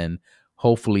Konami can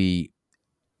hopefully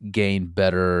gain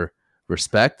better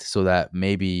respect, so that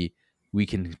maybe we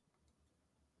can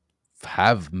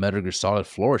have Metal Gear Solid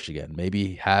flourish again.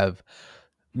 Maybe have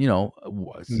you know,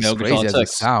 as Metal Gear crazy Solid as it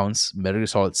 6. sounds, Metal Gear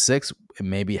Solid 6 and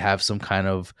maybe have some kind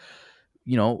of,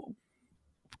 you know,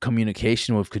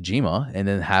 communication with Kojima and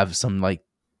then have some like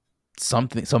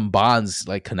something, some bonds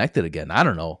like connected again. I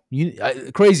don't know.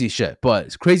 Crazy shit,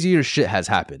 but crazier shit has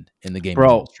happened in the gaming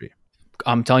Bro, industry.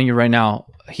 I'm telling you right now,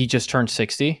 he just turned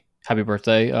 60. Happy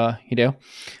birthday, Hideo.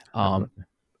 Happy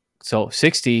So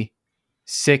 60,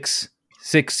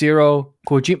 660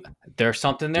 Kojima. There's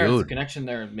something there. There's a dude, connection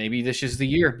there. Maybe this is the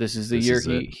year. This is the this year is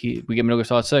it. we get Metal Gear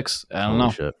Solid 6. I don't Holy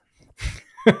know. shit.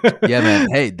 Yeah, man.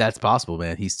 Hey, that's possible,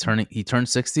 man. He turned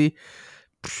 60.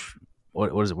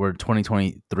 What is it? We're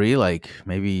 2023, like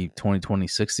maybe 2020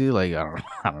 60. Like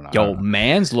I don't know. Yo,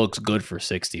 Mans looks good for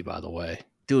 60, by the way.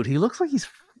 Dude, he looks like he's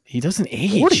He doesn't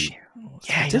age. 40. It's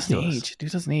Yeah, he doesn't ridiculous. age.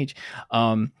 Dude doesn't age.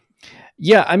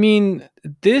 Yeah, I mean,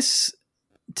 this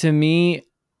to me,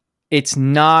 it's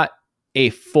not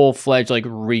a full-fledged like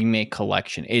remake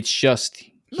collection. It's just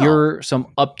here are some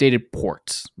updated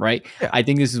ports, right? Yeah. I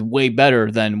think this is way better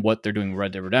than what they're doing with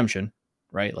Red Dead Redemption,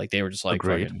 right? Like they were just like,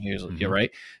 Agreed. fucking, here's, Mhm. yeah,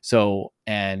 right. So,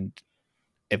 and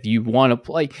if you want to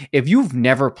play, if you've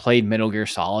never played Metal Gear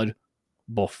Solid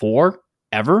before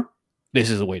ever, this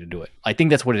is the way to do it. I think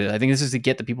that's what it is. I think this is to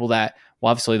get the people that,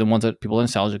 well, obviously the ones that people in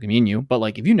nostalgia can mean you, but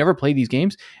like if you never played these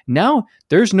games, now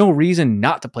there's no reason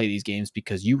not to play these games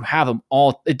because you have them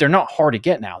all. They're not hard to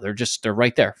get now. They're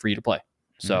right there for you to play.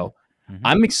 So Mhm.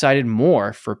 I'm excited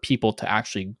more for people to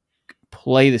actually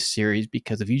play the series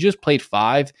because if you just played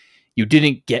 5, you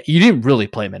didn't really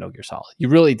play Metal Gear Solid. You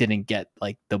really didn't get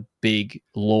like the big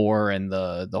lore and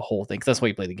the whole thing. 'Cause that's why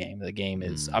you play the game. The game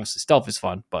is obviously stealth is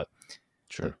fun, but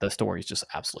Sure. the story is just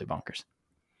absolutely bonkers.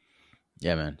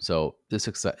 Yeah, man. So this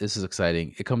is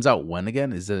exciting. It comes out when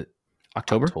again? Is it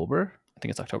October? October? I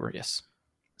think it's October. Yes.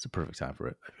 It's a perfect time for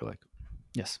it, I feel like.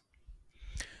 Yes.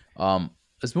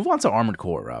 Let's move on to Armored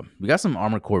Core, Rob. We got some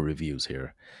Armored Core reviews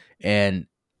here. And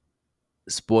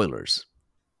spoilers.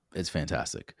 It's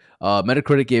fantastic.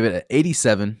 Metacritic gave it an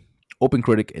 87,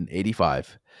 OpenCritic an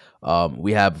 85.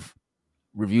 We have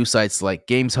review sites like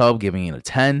Games Hub giving it a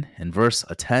 10, Inverse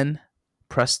a 10,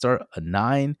 Press Start a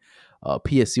 9,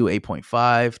 PSU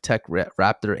 8.5, Tech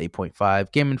Raptor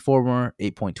 8.5, Game Informer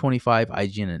 8.25,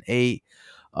 IGN an 8,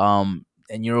 and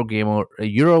Eurogamer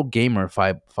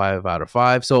 5 out of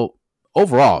 5. So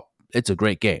overall, it's a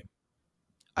great game.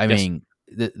 I mean,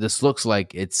 this looks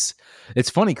like it's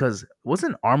funny because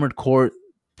wasn't Armored Core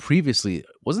previously,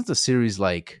 wasn't the series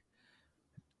like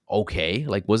okay,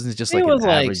 like wasn't it just like It an was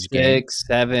like average game? 6,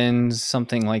 7,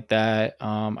 something like that.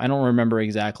 I don't remember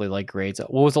exactly like grades.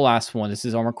 What was the last one? This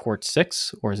is Armor Core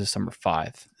 6 or is this number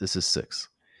 5? This is 6.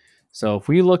 So if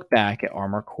we look back at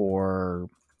Armor Core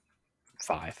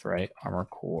 5, right? Armor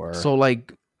Core. So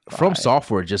like 5. From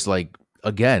Software, just like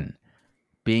again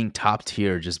being top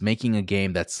tier, just making a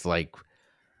game that's like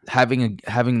having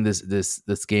this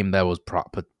game that was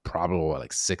probably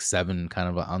like 6, 7, kind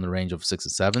of on the range of 6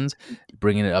 and 7s,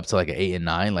 bringing it up to like an 8 and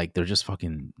 9. Like they're just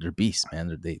fucking, they're beasts,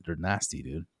 man. They're nasty,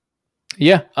 dude.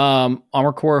 Yeah.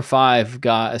 Armor Core 5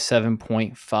 got a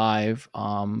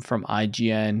 7.5 from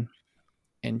IGN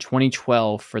in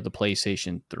 2012 for the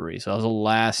PlayStation 3. So that was the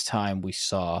last time we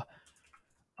saw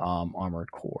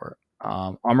Armored Core.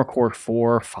 Armor Core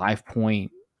 4,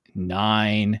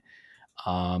 5.9.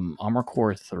 Armor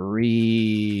Core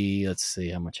 3, let's see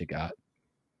how much it got.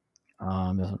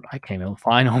 I can't even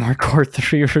find Armor Core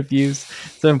 3 reviews.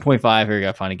 7.5. Here you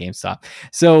go, find a GameStop.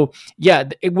 So yeah,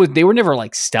 they were never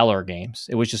like stellar games.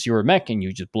 It was just you were a mech and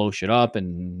you just blow shit up,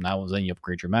 and that was then you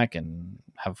upgrade your mech and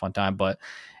have a fun time. But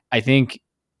I think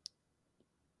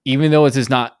even though this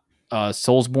is not a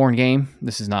Soulsborne game,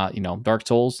 this is not, Dark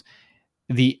Souls,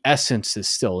 the essence is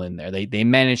still in there. They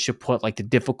managed to put like the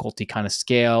difficulty kind of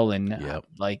scale and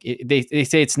like they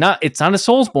say it's not a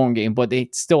Soulsborne game, but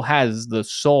it still has the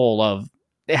soul of,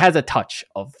 it has a touch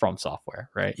of From Software,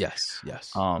 right? Yes.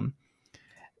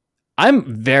 I'm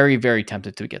very, very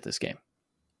tempted to get this game.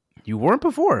 You weren't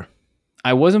before.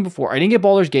 I wasn't before. I didn't get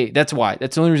Baldur's Gate. That's why.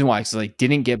 That's the only reason why. Because I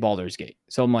didn't get Baldur's Gate.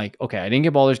 So I'm like, okay, I didn't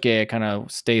get Baldur's Gate. I kind of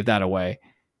staved that away.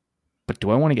 But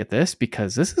do I want to get this?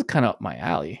 Because this is kind of up my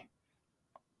alley.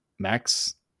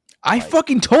 Max, I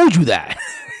fucking told you that.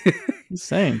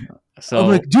 Same. So I'm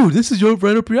like, dude, this is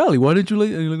right up your alley. Why didn't you like?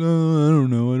 And you're like, oh, I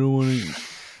don't know. I don't want to. I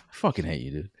fucking hate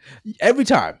you, dude. Every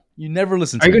time you never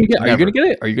listen to. Are you gonna get? Are you gonna get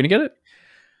it? Are you gonna get it?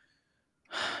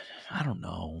 I don't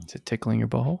know. Is it tickling your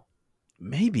butthole?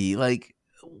 Maybe. Like,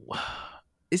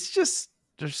 it's just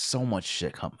there's so much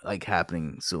shit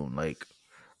happening soon. Like,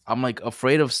 I'm like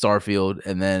afraid of Starfield,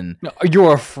 and then No,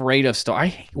 you're afraid of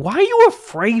Why are you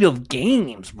afraid of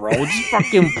games, bro? Just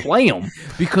fucking play them.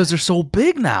 because they're so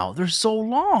big now, they're so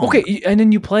long. Okay, and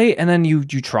then you play, and then you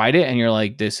tried it, and you're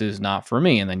like, this is not for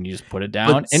me, and then you just put it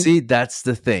down. But And see, that's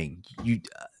the thing.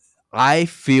 I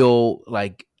feel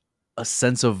like a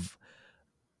sense of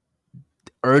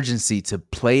urgency to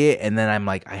play it, and then I'm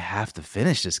like, I have to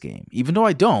finish this game, even though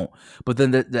I don't. But then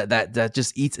that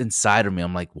just eats inside of me.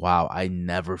 I'm like, wow, I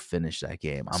never finished that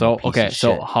game. I'm a piece of shit.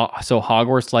 So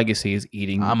Hogwarts Legacy is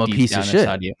eating. I'm a deep piece down of shit.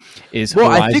 inside you. Is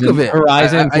Well, Horizon, I think of it.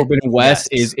 Horizon Forbidden West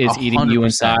yes, is eating you 100%.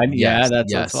 inside. Yes, Yeah,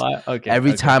 that's yes. why. Okay.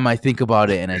 Every time I think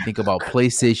about it, and I think about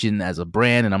PlayStation as a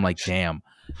brand, and I'm like, damn,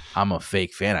 I'm a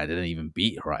fake fan. I didn't even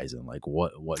beat Horizon. Like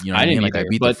what you know what I mean? didn't Like either, I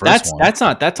beat but the first one.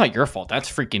 that's not your fault. That's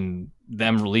freaking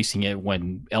them releasing it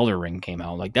when Elder Ring came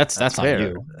out. Like that's not fair.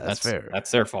 you. That's fair.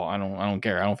 That's their fault. I don't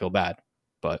care. I don't feel bad.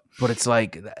 But it's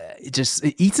like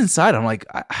it eats inside. I'm like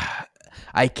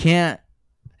I can't.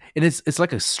 And it's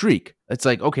like a streak. It's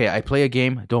like, okay, I play a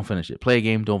game, don't finish it. Play a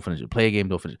game, don't finish it. Play a game,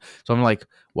 don't finish it. So I'm like,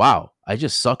 wow, I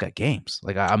just suck at games.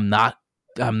 Like I'm not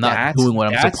doing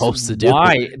what I'm supposed to do.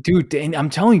 Why, dude? And I'm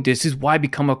telling you, this is why I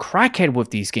become a crackhead with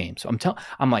these games. I'm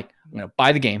like, I'm gonna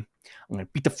buy the game. I'm gonna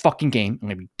beat the fucking game. I'm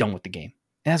gonna be done with the game.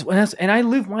 And I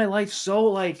live my life so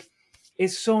like,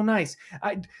 it's so nice.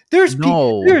 You're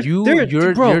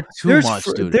too much,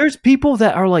 dude. There's people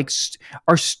that are like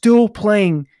are still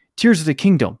playing Tears of the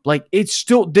Kingdom. Like it's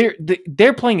still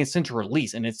they're playing it since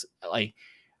release, and it's like,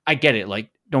 I get it.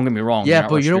 Like, don't get me wrong. Yeah,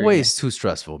 but your way is too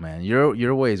stressful, man.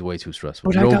 Your way is way too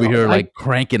stressful. You're over here like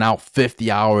cranking out 50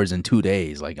 hours in 2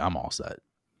 days. Like I'm all set.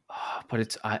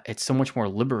 But it's so much more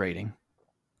liberating.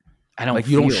 I don't like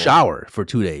you don't shower for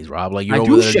 2 days, Rob. Like you're I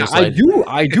over there just like,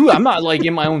 I do. I'm not like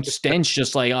in my own stench,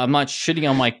 just like I'm not shitting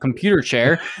on my computer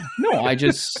chair. No, I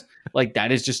just like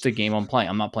that is just a game I'm playing.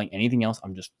 I'm not playing anything else.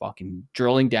 I'm just fucking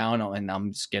drilling down and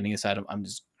I'm just getting I'm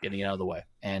just getting it out of the way.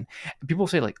 And people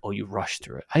say like, "Oh, you rushed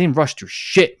through it." I didn't rush through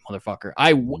shit, motherfucker.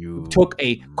 I took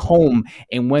a comb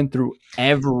and went through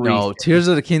everything. No, Tears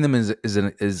of the Kingdom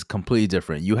is completely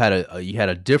different. You had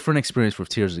a different experience with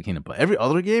Tears of the Kingdom, but every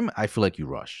other game, I feel like you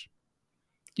rushed.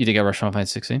 You think I rushed Final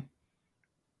Fantasy 16?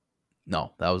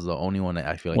 No, that was the only one that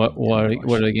I feel like.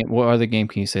 What other game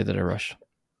can you say that I rushed?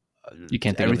 You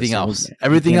can't think everything of else.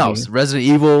 Everything else. Resident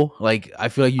Evil. Like I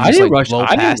feel like you just I didn't like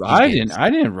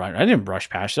rush. I didn't rush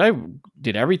past it. I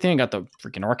did everything. Got the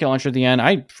freaking rocket launcher at the end.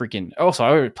 I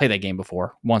already played that game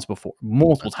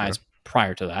multiple times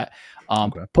prior to that.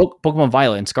 Okay. Pokemon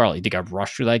Violet and Scarlet. Did I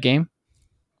rush through that game?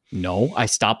 No, I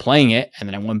stopped playing it and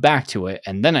then I went back to it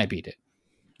and then I beat it.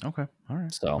 Okay. All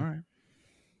right. So.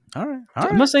 All right.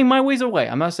 I'm not saying my way's the way.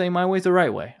 I'm not saying my way's the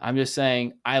right way. I'm just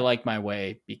saying I like my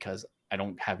way because I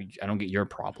don't get your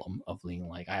problem of being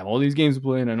like, I have all these games to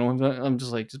play and I know I'm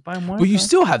just like, just buy them one. But you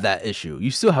still have that issue.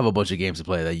 You still have a bunch of games to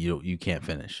play that you can't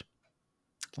finish.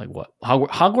 Like what?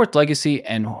 Hogwarts Legacy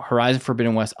and Horizon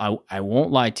Forbidden West, I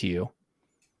won't lie to you,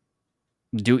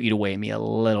 do eat away at me a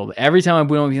little bit. Every time I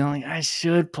boot on, I'm like, I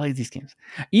should play these games.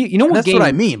 You know what? That's what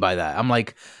I mean by that. I'm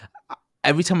like,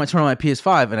 every time I turn on my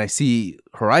PS5 and I see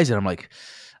Horizon, I'm like,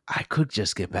 I could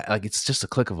just get back. Like it's just a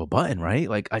click of a button, right?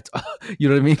 Like you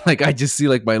know what I mean? Like I just see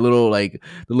like my little like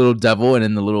the little devil and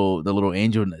then the little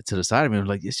angel to the side of me. I'm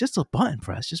like, it's just a button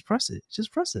press. Just press it.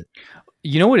 Just press it.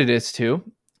 You know what it is too?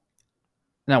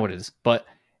 Not what it is, but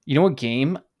you know what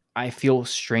game I feel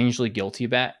strangely guilty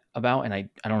about, and I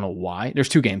don't know why. There's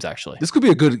two games actually. This could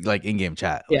be a good like in-game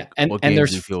chat. Yeah, like, what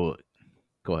games do you feel?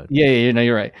 Go ahead. Yeah. No,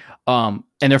 you're right. And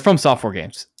they're from software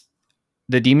games.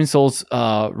 The Demon Souls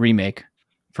remake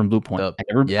from Blue Point. I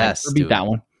never beat that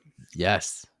one.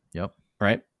 Yes. Yep.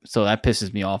 Right. So that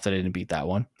pisses me off that I didn't beat that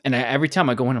one. And every time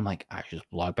I go in, I'm like, I just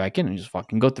log back in and just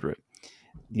fucking go through it.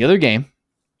 The other game,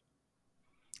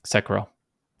 Sekiro.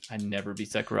 I never beat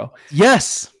Sekiro.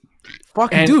 Yes.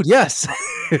 Dude. Yes.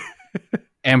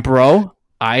 And bro,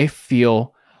 I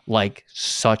feel like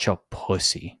such a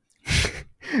pussy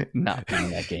not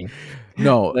beating that game.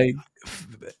 No. Like,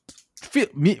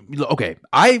 okay.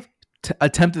 I've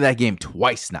attempted that game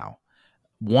twice now.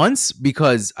 Once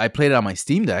because I played it on my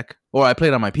Steam Deck, or I played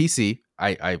it on my PC.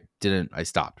 I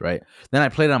stopped, right? Then I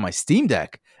played it on my Steam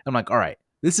Deck. I'm like, all right,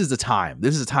 this is the time.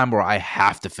 This is the time where I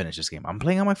have to finish this game. I'm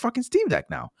playing on my fucking Steam Deck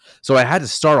now. So I had to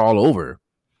start all over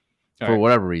for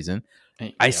whatever reason. Yeah.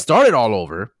 I started all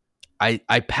over.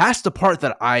 I passed the part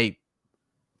that I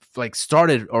like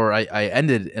started or I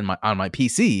ended on my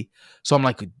PC. So I'm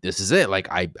like, this is it. Like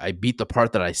I beat the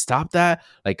part that I stopped at.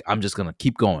 Like I'm just gonna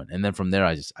keep going. And then from there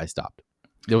I stopped.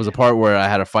 There was a part where I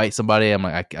had to fight somebody. I'm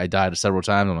like, I died several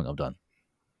times. I'm like, I'm done.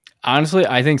 Honestly,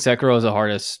 I think Sekiro is the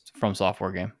hardest From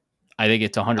Software game. I think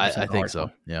it's 100% I the think hardest so.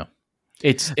 one. Yeah.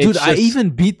 It's Dude, I just even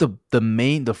beat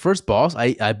the first boss.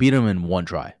 I beat him in one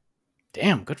try.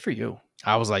 damn good for you.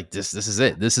 I was like, this is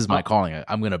it. This is my calling.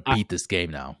 I'm gonna beat this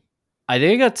game now. I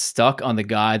think I got stuck on the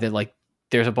guy that like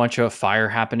there's a bunch of fire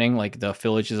happening, like the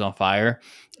village is on fire,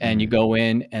 and you go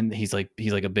in and he's like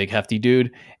a big hefty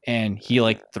dude, and he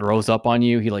like throws up on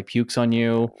you, he like pukes on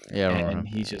you, Yeah, I and remember.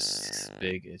 he's just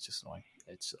big. It's just annoying.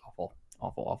 It's awful,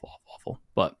 awful, awful, awful, awful.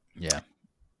 But Yeah.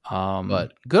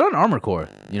 but Good on Armor Core,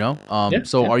 you know. Yeah,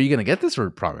 So yeah. are you gonna get this or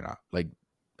probably not? Like,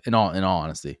 in all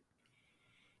honesty,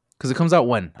 because it comes out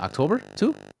when October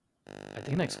too. I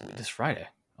think this Friday.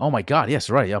 Oh my God! Yes,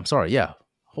 right. Yeah, I'm sorry. Yeah.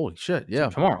 Holy shit. Yeah.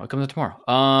 Tomorrow. It comes out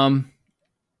tomorrow.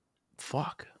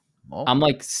 Fuck. Oh, I'm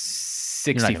like You're not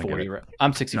 60 gonna get 40. it. Right?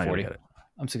 I'm 60 You're not 40. gonna get it.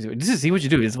 I'm 60. This is see what you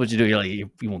do. This is what you do. You're like you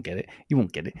won't get it. You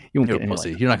won't get it. You won't You're get a it.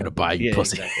 pussy. You're not gonna buy it, you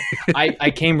pussy. Exactly. I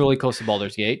came really close to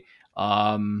Baldur's Gate.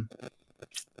 Yeah,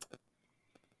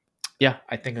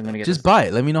 I think I'm gonna get Just this. buy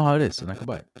it. Let me know how it is, and I can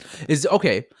buy it. Is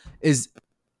okay? Is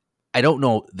I don't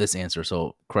know this answer,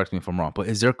 so correct me if I'm wrong. But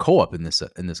is there co-op in this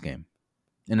game?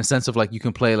 In a sense of like you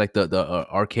can play like the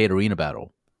arcade arena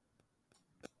battle.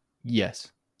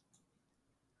 Yes.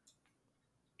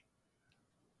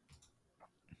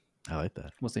 I like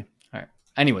that. We'll see. All right.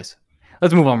 Anyways,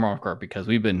 let's move on Mario Kart because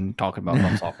we've been talking about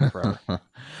From Software forever.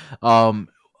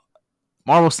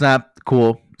 Marvel Snap,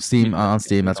 cool. Steam Yeah, on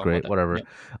Steam, we that's talked great. about that. Whatever. Yep.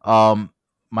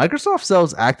 Microsoft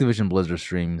sells Activision Blizzard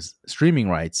streaming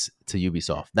rights to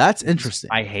Ubisoft. That's interesting.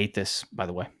 I hate this, by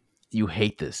the way. You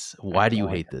hate this. Why do you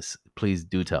hate this? Please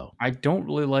do tell. I don't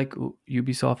really like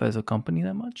Ubisoft as a company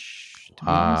that much. To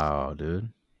be honest. Wow, dude.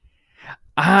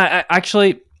 I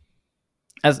actually,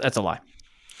 that's a lie.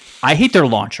 I hate their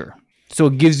launcher, so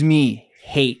it gives me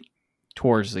hate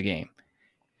towards the game.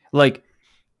 Like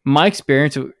my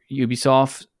experience with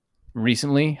Ubisoft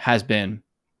recently has been,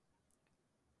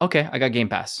 okay, I got Game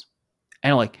Pass,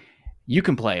 and like you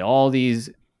can play all these.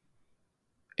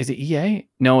 Is it EA?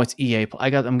 No, it's EA.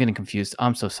 I'm getting confused.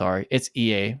 I'm so sorry. It's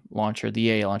EA launcher. The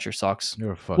EA launcher sucks.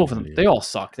 You're a fucking Both of them. idiot. They all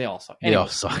suck. They all suck. They all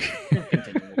Anyways, suck.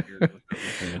 continue with your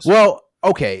Well,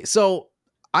 okay, so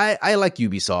I like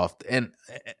Ubisoft, and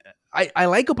I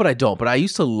like it, but I don't. But I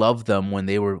used to love them when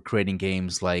they were creating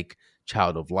games like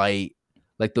Child of Light,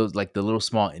 like those, like the little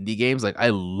small indie games. Like I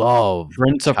love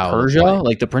Prince of Child Persia, Light.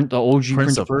 like the OG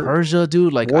Prince of Persia,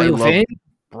 dude. Like I love,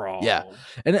 bro. yeah,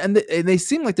 and they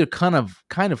seem like they're kind of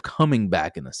coming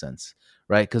back in a sense,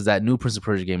 right? Because that new Prince of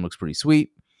Persia game looks pretty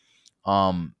sweet.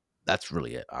 That's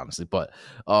really it, honestly. But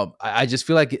I just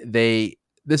feel like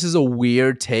this is a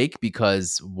weird take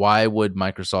because why would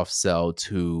Microsoft sell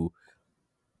to,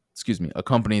 a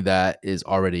company that is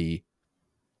already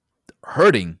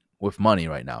hurting with money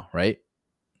right now, right?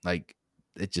 Like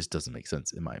it just doesn't make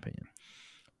sense in my opinion.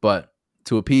 But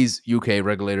to appease UK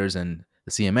regulators and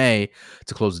the CMA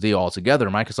to close the deal altogether,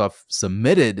 Microsoft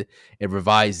submitted a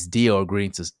revised deal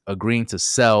agreeing to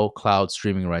sell cloud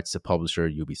streaming rights to publisher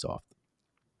Ubisoft.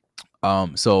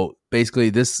 So basically,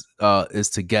 this is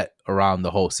to get around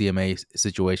the whole CMA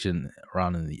situation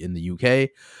around in the UK,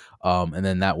 and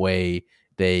then that way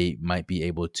they might be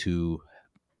able to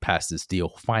pass this deal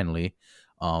finally.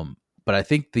 But I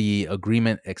think the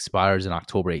agreement expires in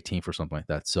October 18th or something like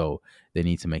that, so they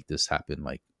need to make this happen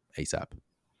like ASAP.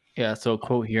 Yeah, so a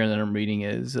quote here that I'm reading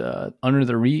is under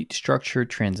the restructured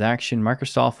transaction,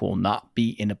 Microsoft will not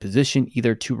be in a position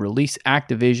either to release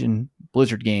Activision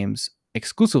Blizzard games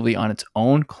exclusively on its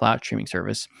own cloud streaming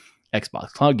service,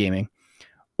 Xbox Cloud Gaming,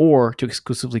 or to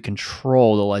exclusively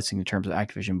control the licensing terms of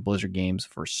Activision Blizzard games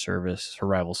for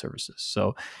rival services.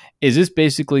 So is this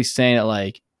basically saying that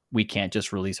like we can't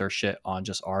just release our shit on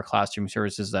just our cloud streaming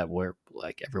services that we're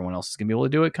like everyone else is gonna be able to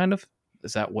do it kind of?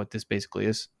 Is that what this basically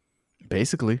is?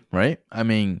 Basically, right? I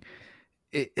mean,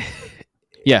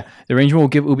 yeah, the arrangement will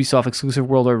give Ubisoft exclusive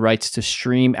worldwide rights to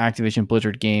stream Activision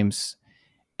Blizzard games,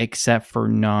 except for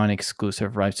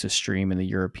non-exclusive rights to stream in the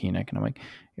European Economic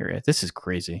Area. This is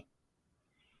crazy.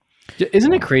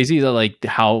 Isn't it crazy that like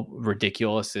how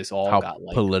ridiculous this all got?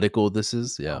 Like, political this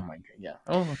is? Yeah. Oh my god. Yeah.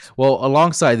 Oh. Well,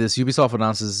 alongside this, Ubisoft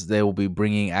announces they will be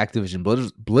bringing Activision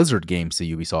Blizzard games to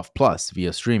Ubisoft Plus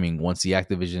via streaming once the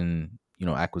Activision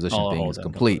acquisition thing is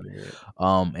complete,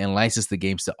 and license the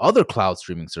games to other cloud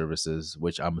streaming services,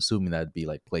 which I'm assuming that'd be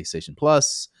like PlayStation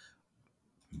Plus,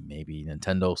 maybe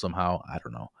Nintendo somehow. I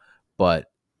don't know,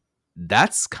 but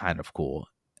that's kind of cool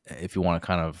if you want to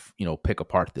kind of pick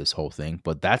apart this whole thing.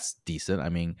 But that's decent. I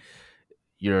mean,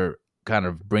 you're kind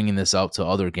of bringing this out to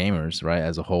other gamers, right?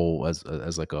 As a whole,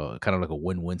 as like a kind of like a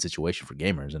win-win situation for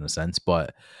gamers in a sense.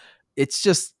 But it's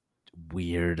just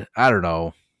weird. I don't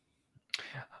know.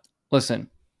 Listen,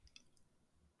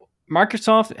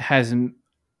 Microsoft has.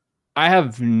 I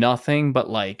have nothing but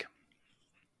like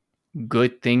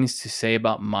good things to say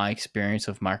about my experience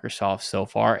of Microsoft so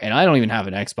far, and I don't even have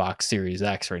an Xbox Series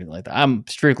X or anything like that. I'm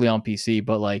strictly on PC,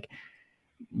 but like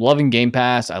loving Game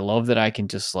Pass. I love that I can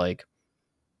just like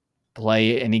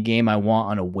play any game I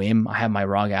want on a whim. I have my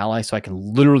ROG Ally, so I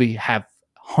can literally have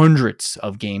hundreds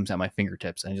of games at my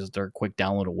fingertips and just they're a quick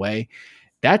download away.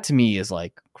 That to me is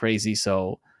like crazy.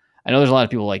 So I know there's a lot of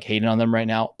people like hating on them right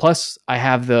now. Plus, I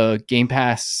have the Game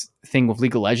Pass thing with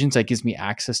League of Legends that gives me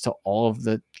access to all of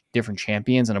the different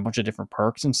champions and a bunch of different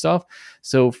perks and stuff.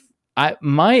 So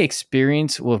my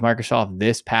experience with Microsoft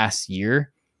this past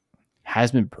year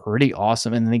has been pretty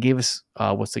awesome. And then they gave us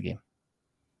what's the game?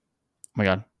 Oh my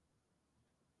god,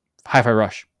 Hi-Fi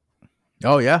Rush.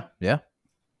 Oh yeah, yeah.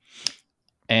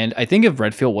 And I think if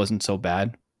Redfall wasn't so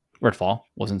bad,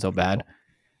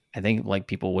 I think like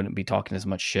people wouldn't be talking as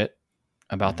much shit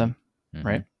about them,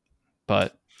 right?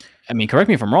 But I mean, correct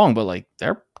me if I'm wrong, but like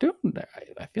they're doing,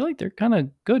 I feel like they're kind of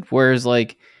good. Whereas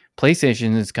like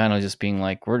PlayStation is kind of just being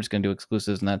like, we're just gonna do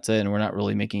exclusives and that's it, and we're not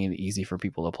really making it easy for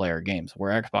people to play our games.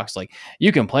 Where Xbox, like,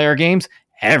 you can play our games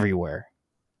everywhere.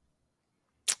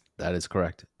 That is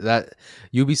correct. That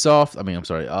Ubisoft, I mean, I'm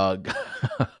sorry,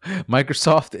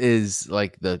 Microsoft is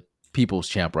like the people's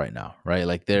champ right now, right?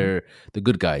 Like they're the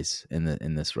good guys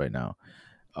in this right now.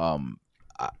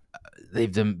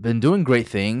 They've been doing great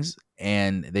things,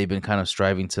 and they've been kind of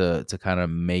striving to kind of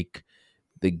make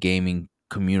the gaming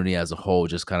community as a whole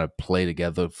just kind of play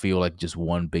together, feel like just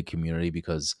one big community.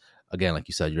 Because again, like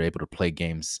you said, you're able to play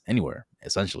games anywhere,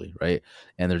 essentially, right?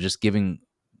 And they're just giving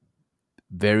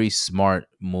very smart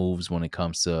moves when it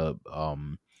comes to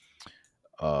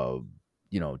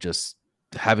just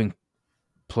having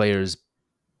players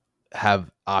have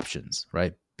options,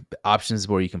 right? Options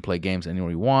where you can play games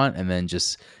anywhere you want, and then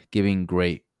just giving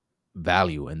great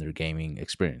value in their gaming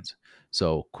experience.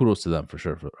 So kudos to them for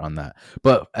sure on that.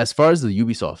 But as far as the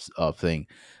Ubisoft thing,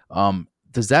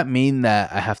 does that mean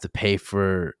that I have to pay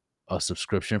for a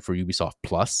subscription for Ubisoft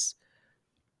Plus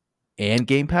and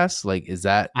Game Pass? Like, is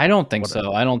that? I don't think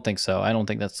so. I don't think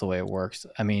that's the way it works.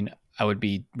 I mean, I would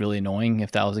be really annoying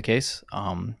if that was the case.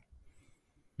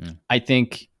 I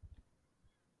think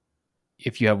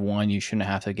if you have one, you shouldn't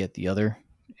have to get the other,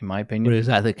 in my opinion. But is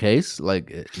that the case?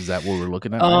 Like, is that what we're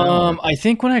looking at right now? I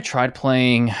think when I tried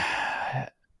playing,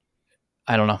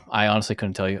 I don't know. I honestly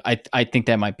couldn't tell you. I think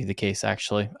that might be the case,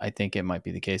 actually. I think it might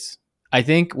be the case. I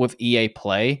think with EA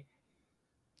Play,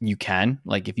 you can,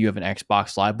 like, if you have an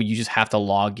Xbox Live, but you just have to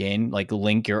log in, like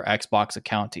link your Xbox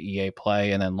account to EA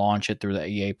Play and then launch it through the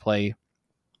EA Play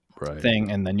thing,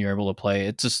 and then you're able to play.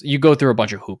 It's just, you go through a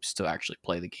bunch of hoops to actually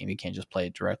play the game. You can't just play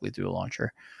it directly through a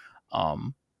launcher.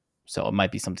 So it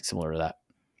might be something similar to that.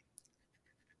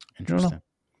 Interesting.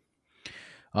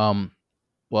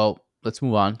 Well, let's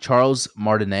move on. Charles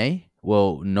Martinet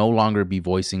will no longer be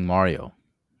voicing Mario,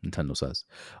 Nintendo says.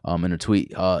 In a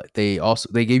tweet, they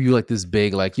gave you like this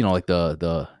big, like, you know, like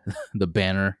the the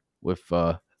banner with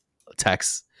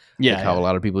text, like how a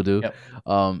lot of people do. Yep.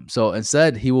 So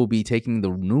instead, he will be taking the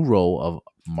new role of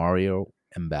Mario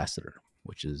Ambassador,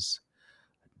 which is,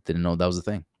 didn't know that was a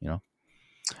thing, you know.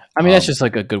 I mean, that's just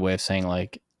like a good way of saying,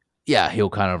 like, yeah, he'll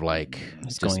kind of like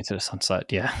it's going into the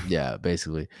sunset. Yeah,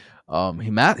 basically.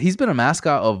 He's been a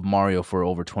mascot of Mario for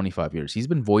over 25 years. He's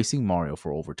been voicing Mario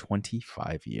for over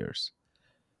 25 years.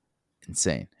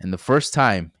 Insane. And the first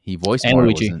time he voiced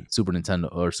Mario was in Super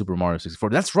Nintendo or Super Mario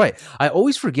 64. That's right. I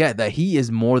always forget that he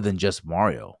is more than just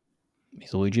Mario.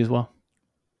 He's Luigi as well.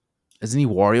 Isn't he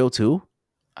Wario too?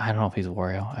 I don't know if he's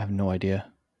Wario. I have no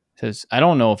idea. I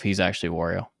don't know if he's actually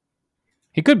Wario.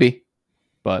 He could be,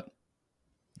 but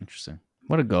interesting.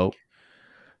 What a goat.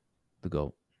 The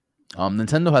goat.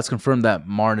 Nintendo has confirmed that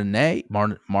Martinet,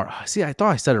 see, I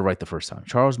thought I said it right the first time.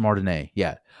 Charles Martinet.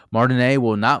 Yeah. Martinet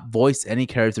will not voice any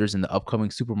characters in the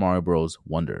upcoming Super Mario Bros.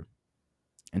 Wonder.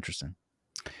 Interesting.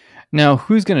 Now,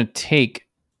 who's going to take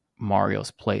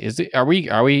Mario's place? Are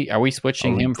we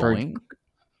switching him going?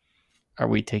 Are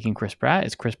we taking Chris Pratt?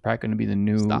 Is Chris Pratt going to be the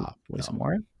new voice of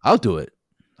Mario? I'll do it.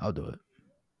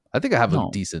 I think I have a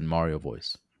decent Mario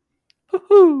voice.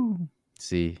 Woohoo!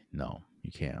 See, no, you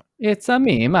can't. It's a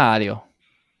me, Mario.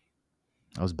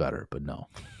 I was better, but no.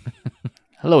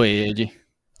 Hello, Luigi.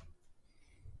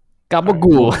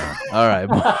 Gabagool. All right.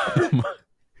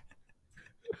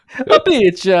 A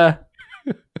bitch.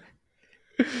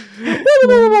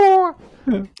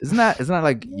 Isn't that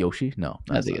like Yoshi? No,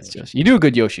 I think it's Yoshi. You do a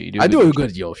good Yoshi. I do a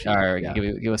good Yoshi. All right, yeah.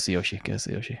 Give us the Yoshi.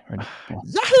 Ready?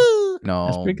 Yahoo! No,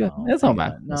 that's pretty good. That's not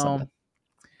bad. No,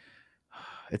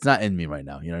 it's not in me right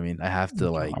now. You know what I mean? I have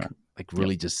to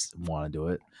really just want to do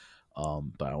it.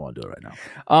 But I don't want to do it right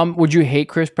now. Would you hate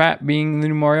Chris Pratt being the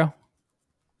new Mario?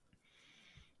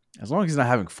 As long as he's not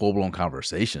having full blown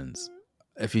conversations.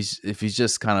 If he's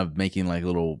just kind of making like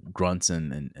little grunts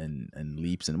and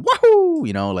leaps and wahoo,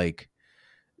 like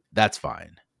that's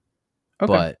fine.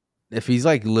 Okay. But if he's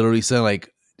like literally saying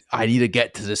like, I need to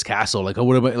get to this castle, like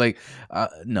what am I like?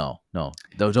 No,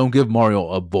 don't give Mario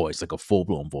a voice, like a full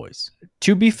blown voice.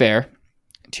 To be fair,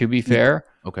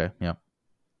 okay, yeah.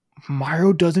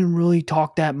 Mario doesn't really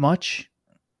talk that much.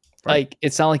 Right. Like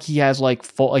it's not like he has like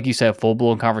full, like you said, full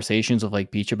blown conversations with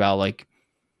like Peach about like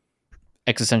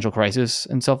existential crisis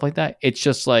and stuff like that. It's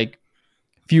just like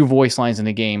few voice lines in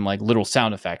the game, like little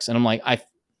sound effects, and I'm like, I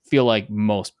feel like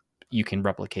most you can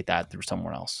replicate that through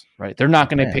someone else, right? They're not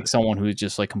going to pick someone who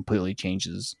just like completely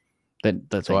changes the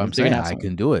That's what I'm saying. I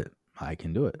can do it.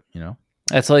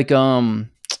 That's like for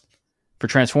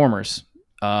Transformers,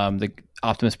 the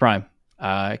Optimus Prime.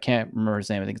 I can't remember his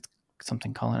name. I think it's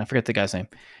something Colin. I forget the guy's name,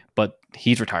 but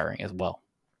he's retiring as well.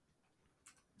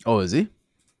 Oh, is he?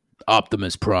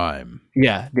 Optimus Prime.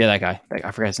 Yeah, that guy.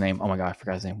 I forgot his name. Oh my god, I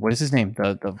forgot his name. What is his name?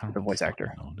 The voice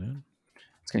actor. Oh, dude.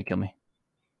 It's gonna kill me.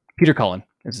 Peter Cullen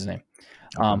is his name.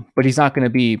 But he's not going to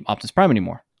be Optimus Prime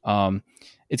anymore.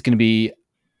 It's going to be,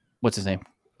 what's his name?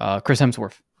 Chris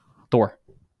Hemsworth, Thor.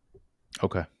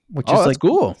 Okay. Which is that's like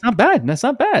cool. It's not bad. That's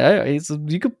not bad.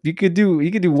 You could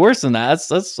do worse than that.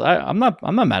 I'm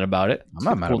not mad about it. I'm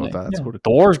not mad about that. That's cool.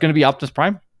 Thor is going to be Optimus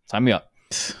Prime. Sign me up.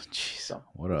 Jeez,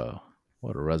 what a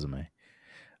resume.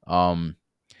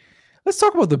 Let's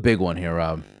talk about the big one here,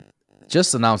 Rob.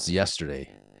 Just announced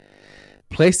yesterday.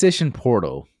 PlayStation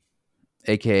Portal,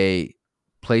 aka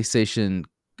PlayStation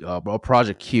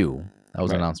Project Q, that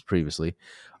was announced previously.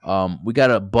 We got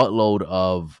a buttload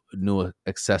of new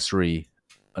accessory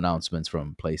announcements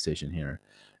from PlayStation here,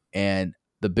 and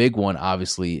the big one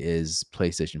obviously is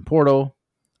PlayStation Portal,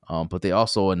 but they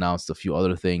also announced a few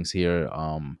other things here.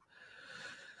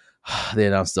 They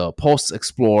announced the Pulse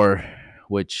Explorer,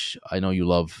 which I know you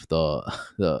love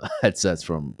the headsets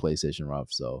from PlayStation,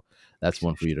 Rob, so that's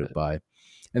one for you to buy.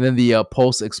 And then the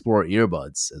Pulse Explorer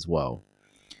earbuds as well.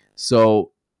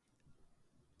 So,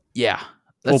 yeah.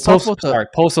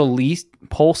 Pulse Elite,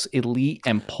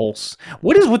 and Pulse.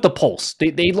 What is with the Pulse?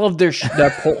 They love their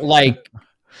like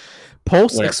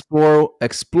Pulse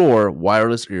Explore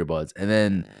wireless earbuds, and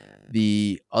then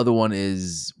the other one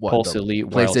is what? Pulse Elite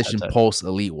PlayStation Pulse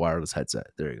Elite wireless headset.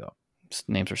 There you go.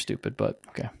 Names are stupid, but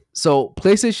okay. So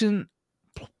PlayStation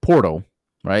Portal,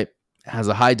 right? Has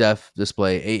a high def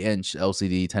display, 8-inch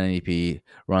LCD, 1080p,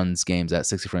 runs games at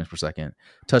 60 frames per second.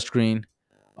 Touchscreen,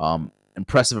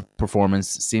 impressive performance.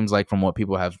 Seems like from what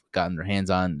people have gotten their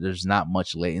hands on, there's not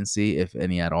much latency, if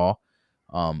any at all.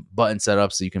 Button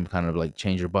setup, so you can kind of like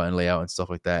change your button layout and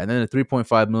stuff like that. And then a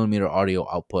 3.5 millimeter audio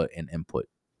output and input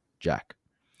jack.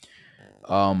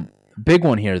 Big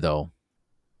one here though.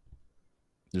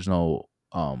 There's no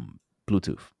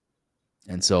Bluetooth.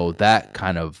 And so that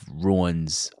kind of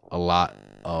ruins a lot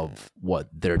of what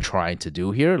they're trying to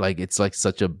do here. Like it's like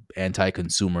such a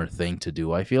anti-consumer thing to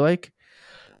do, I feel like.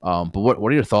 But what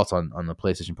are your thoughts on the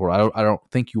PlayStation Portal? I don't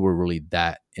think you were really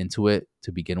that into it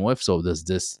to begin with. So does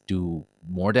this do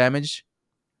more damage?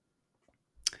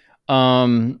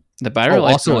 The battery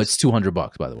life also it's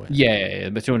 $200 by the way. Yeah,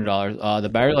 but $200. The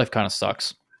battery life kind of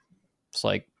sucks. It's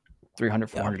like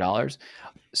 $300-$400.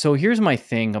 So here's my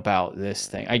thing about this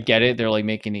thing. I get it. They're like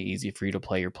making it easy for you to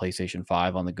play your PlayStation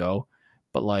 5 on the go.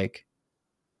 But like,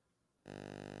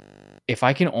 if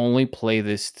I can only play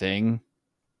this thing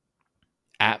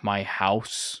at my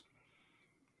house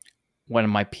when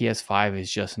my PS5 is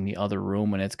just in the other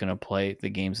room and it's going to play the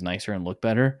games nicer and look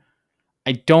better,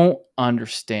 I don't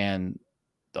understand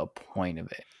the point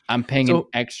of it. I'm paying an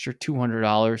extra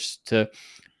 $200 to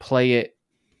play it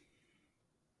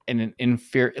in an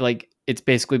inferior, like it's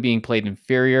basically being played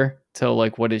inferior to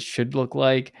like what it should look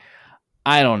like.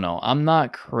 I don't know. I'm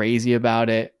not crazy about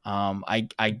it.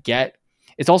 I get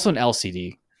it's also an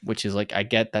LCD, which is like, I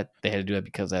get that they had to do it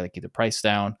because they had to keep the price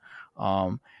down.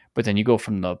 But then you go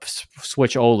from the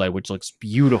Switch OLED, which looks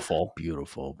beautiful.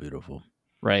 Beautiful.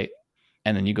 Right.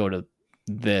 And then you go to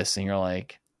this and you're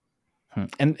like,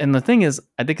 And the thing is,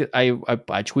 I think I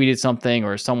tweeted something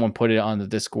or someone put it on the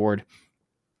Discord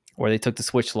where they took the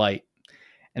Switch Lite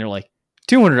and they're like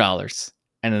 $200,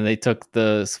 and then they took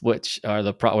the Switch or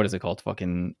what is it called?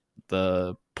 Fucking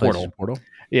the Portal.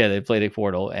 Yeah, they played a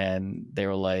Portal and they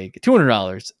were like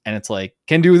 $200, and it's like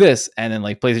can do this, and then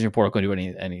like PlayStation Portal can do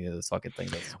any of this fucking thing.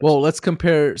 Well, let's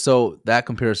compare. So that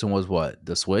comparison was what,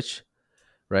 the Switch,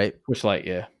 right? Switch Lite,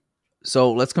 yeah.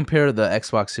 So let's compare the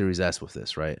Xbox Series S with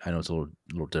this, right? I know it's a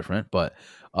little different, but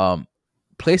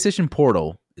PlayStation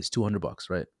Portal is $200,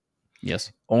 right?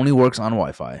 Yes. Only works on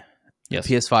Wi-Fi. Yes.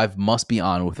 PS5 must be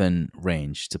on within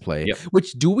range to play. Yep.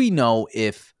 Which, do we know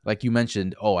if, like you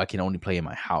mentioned, I can only play in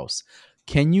my house?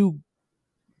 Can you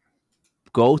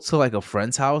go to like a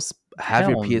friend's house, have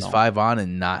your Hell no. PS5 on,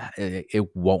 and not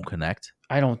it won't connect?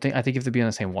 I think you have to be on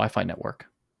the same Wi-Fi network.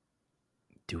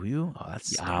 Do you? Oh,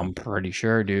 that's Yeah, I'm pretty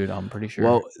sure, dude. I'm pretty sure.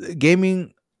 Well,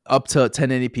 gaming up to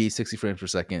 1080p, 60 frames per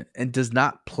second, and does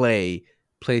not play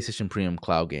PlayStation Premium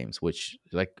Cloud games, which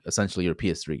like essentially your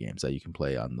PS3 games that you can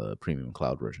play on the Premium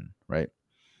Cloud version, right?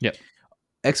 Yep.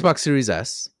 Xbox Series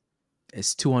S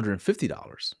is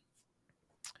 $250.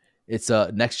 It's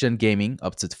next gen gaming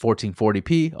up to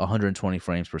 1440p, 120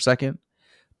 frames per second.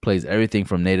 Plays everything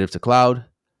from native to cloud.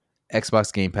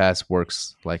 Xbox Game Pass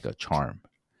works like a charm.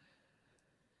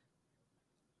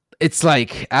 It's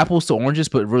like apples to oranges,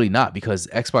 but really not, because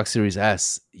Xbox Series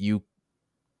S,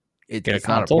 it's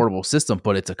not a portable system,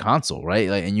 but it's a console, right?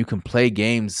 Like, and you can play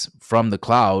games from the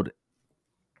cloud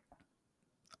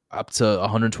up to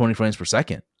 120 frames per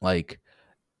second. Like,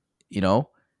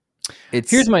 it's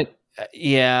here's my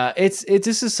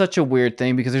this is such a weird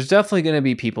thing, because there's definitely going to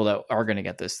be people that are going to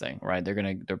get this thing, right?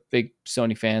 They're big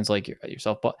Sony fans like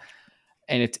yourself, but.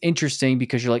 And it's interesting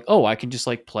because you're like, oh, I can just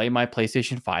like play my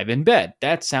PlayStation 5 in bed.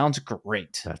 That sounds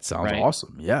great. That sounds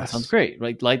awesome. Yes. That sounds great.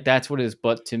 Like that's what it is.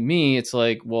 But to me, it's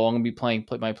like, well, I'm going to be playing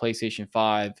my PlayStation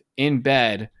 5 in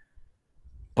bed,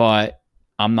 but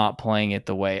I'm not playing it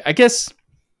the way. I guess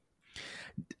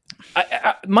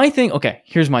my thing, okay,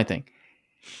 here's my thing.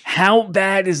 How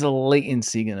bad is the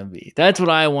latency going to be? That's what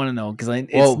I want to know. Because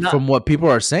from what people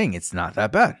are saying, it's not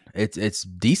that bad. It's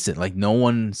decent. Like, no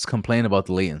one's complaining about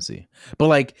the latency. But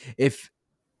like, if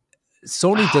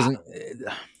Sony doesn't,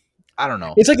 I don't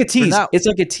know. It's like a tease. It's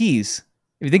like a tease.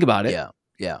 If you think about it.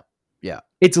 Yeah.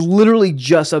 It's literally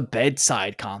just a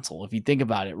bedside console. If you think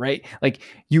about it, right? Like,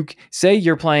 you say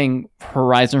you're playing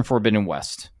Horizon Forbidden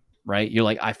West, right? You're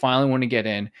like, I finally want to get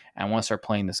in and I want to start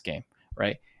playing this game,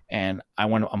 right? And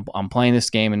I'm playing this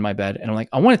game in my bed, and I'm like,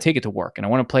 I want to take it to work, and I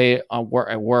want to play it at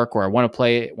work, or I want to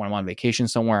play it when I'm on vacation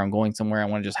somewhere. I'm going somewhere. I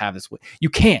want to just have this. You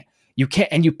can't,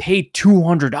 and you paid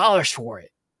 $200 for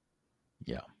it.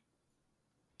 Yeah,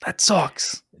 that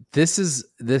sucks. This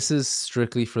is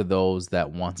strictly for those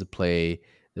that want to play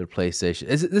their PlayStation.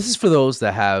 This is for those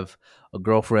that have a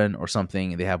girlfriend or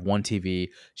something. They have one TV.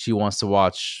 She wants to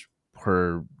watch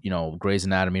her, Grey's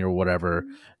Anatomy or whatever.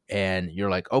 And you're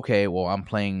like, okay, well, I'm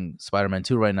playing Spider-Man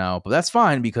 2 right now, but that's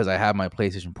fine because I have my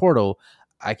PlayStation Portal.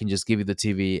 I can just give you the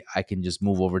TV. I can just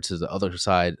move over to the other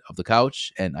side of the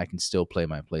couch, and I can still play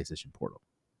my PlayStation Portal.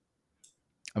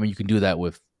 I mean, you can do that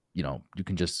with, you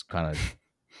can just kind of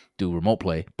do remote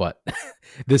play, but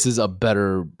this is a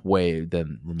better way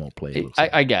than remote play.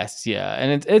 I guess, yeah.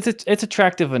 And it's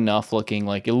attractive enough looking.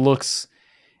 Like, it looks...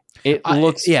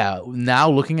 Now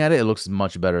looking at it, it looks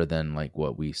much better than like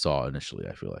what we saw initially,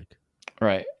 I feel like.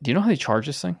 Right. Do you know how they charge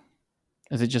this thing?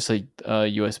 Is it just a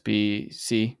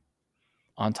USB-C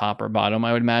on top or bottom?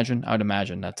 I would imagine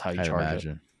that's how you charge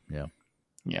it. Yeah.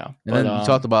 And then you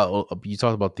talked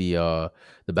about the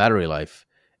battery life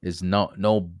is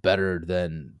no better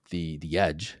than the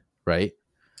Edge, right?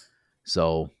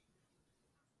 So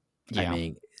I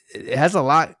mean, it has a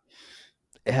lot.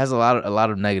 It has a lot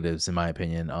of negatives, in my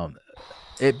opinion.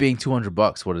 It being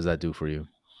 $200, what does that do for you?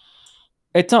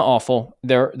 It's not awful.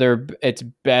 It's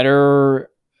better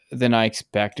than I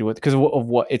expected because of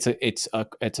what it's a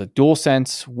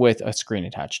DualSense with a screen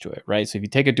attached to it, right? So if you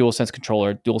take a DualSense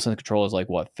controller is like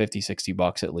what,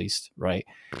 $50-$60 at least, right?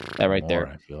 That right there.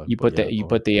 I feel like, you put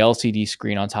the LCD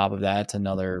screen on top of that. It's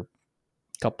another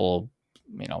couple,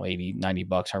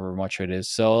 $80-$90, however much it is.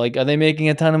 So like, are they making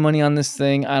a ton of money on this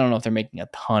thing? I don't know if they're making a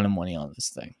ton of money on this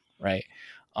thing, right?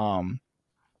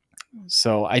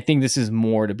 So I think this is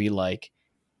more to be like,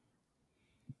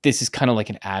 this is kind of like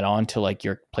an add-on to like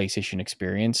your PlayStation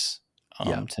experience,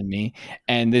 to me.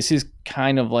 And this is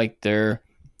kind of like their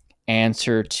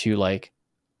answer to like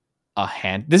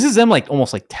this is them like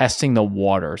almost like testing the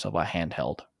waters of a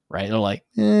handheld, right? They're like,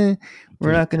 we're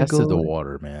not going to go the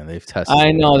water, man. They've tested.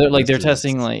 I know they're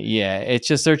testing like, it's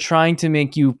just, they're trying to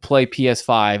make you play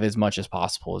PS5 as much as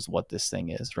possible is what this thing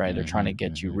is, right? They're trying to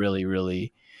get you really,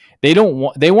 really, they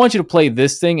want you to play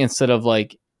this thing instead of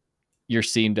like your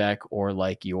Steam Deck or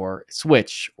like your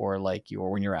Switch or like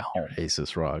when you're at home.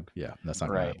 Asus ROG. Yeah, that's not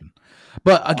going to happen.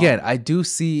 But again, I do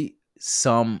see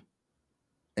some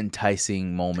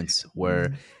enticing moments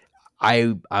where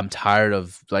I'm tired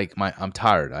of like I'm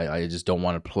tired. I just don't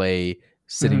want to play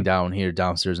sitting down here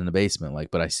downstairs in the basement,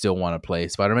 like, but I still want to play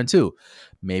Spider-Man 2.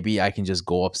 Maybe I can just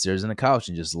go upstairs on the couch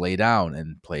and just lay down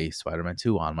and play Spider-Man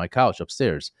 2 on my couch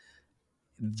upstairs.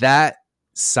 that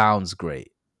sounds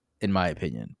great in my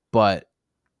opinion, but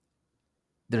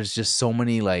there's just so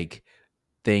many like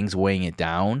things weighing it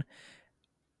down.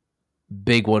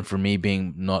 Big one for me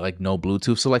being not like no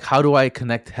Bluetooth. So like, how do I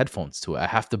connect headphones to it? I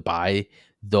have to buy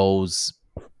those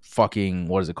fucking,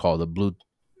 what is it called, the Blue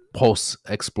Pulse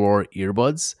Explorer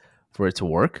earbuds for it to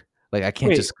work. Like I can't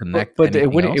Wait, just connect but it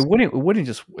anything wouldn't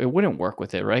else. it wouldn't work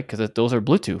with it, right? Because those are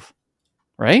Bluetooth,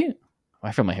 right?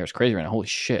 I feel my hair is crazy right now. Holy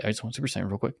shit! I just want Super Saiyan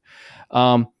real quick.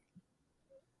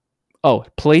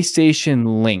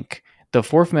 PlayStation Link. The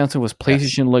fourth announcement was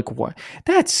PlayStation Link. What?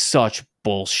 That's such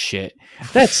bullshit.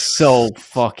 That's so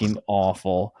fucking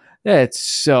awful. That's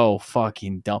so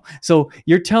fucking dumb. So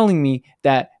you're telling me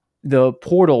that the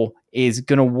portal is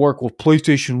gonna work with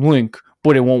PlayStation Link,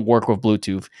 but it won't work with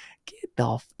Bluetooth.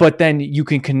 But then you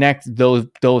can connect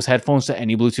those headphones to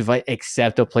any Bluetooth device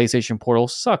except the PlayStation Portal.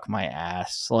 Suck my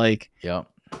ass. Like, Yep.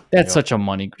 that's such a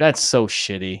money. That's so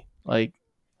shitty. Like,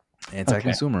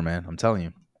 Anti-consumer, man. I'm telling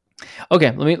you.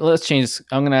 okay, let's change this.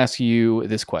 I'm gonna ask you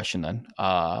this question then.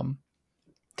 Damn,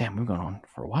 we're going on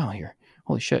for a while here.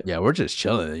 Holy shit. Yeah, we're just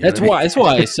chilling. That's why I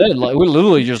said, like, we're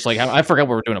literally just like, I forgot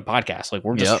we were doing a podcast. Like,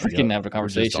 we're just freaking having a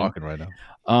conversation. We're just talking right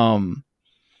now.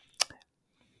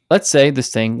 Let's say this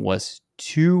thing was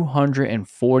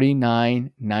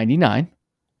 $249.99.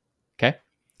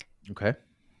 Okay.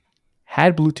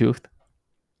 Had Bluetooth.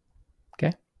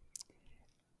 Okay.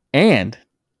 And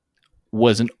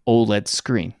was an OLED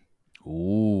screen.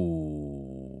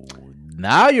 Ooh.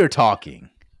 Now you're talking.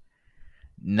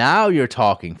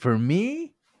 For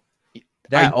me,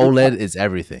 that OLED is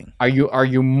everything. Are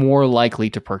you more likely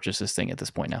to purchase this thing at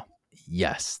this point now?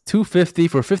 Yes. $250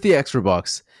 for 50 extra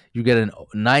bucks. You get a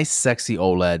nice, sexy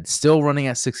OLED, still running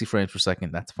at 60 frames per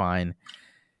second. That's fine.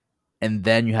 And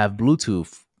then you have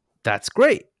Bluetooth. That's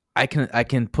great. I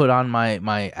can put on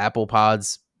my Apple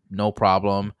Pods, no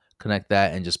problem. Connect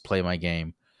that and just play my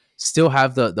game. Still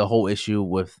have the whole issue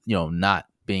with not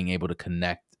being able to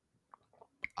connect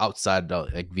outside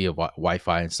like via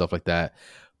Wi-Fi and stuff like that.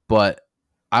 But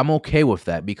I'm okay with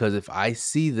that because if I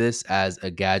see this as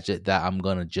a gadget that I'm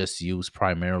gonna just use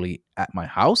primarily at my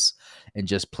house and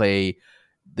just play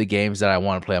the games that I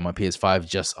want to play on my PS5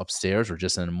 just upstairs or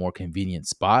just in a more convenient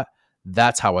spot,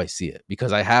 that's how I see it.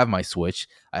 Because I have my Switch,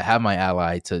 I have my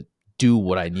Ally to do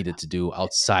what I needed to do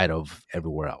outside of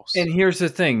everywhere else. And here's the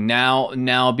thing: now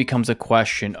it becomes a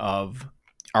question of,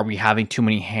 are we having too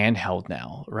many handheld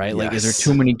now? Right? Yes. Like, is there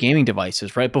too many gaming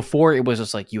devices? Right? Before it was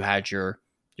just like you had your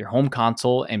home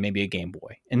console and maybe a Game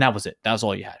Boy, and that was it. That was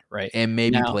all you had, right? And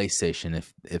maybe now, PlayStation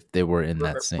if they were in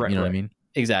that same, you know what I mean?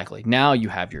 Exactly. Now you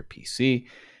have your PC,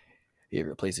 you have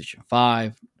your PlayStation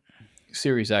 5,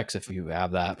 Series X if you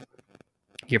have that.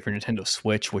 You have your Nintendo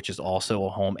Switch, which is also a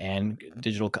home and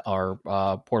digital or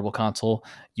portable console.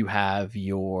 You have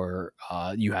your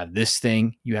you have this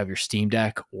thing. You have your Steam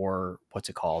Deck, or what's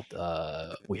it called?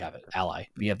 We have it, Ally.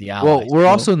 We have the Ally. Well, we're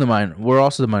also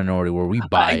the minority where we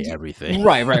buy everything.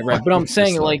 Right. But I'm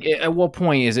saying, like, at what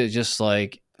point is it just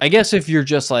like? I guess if you're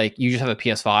just like you just have a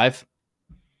PS5,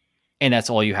 and that's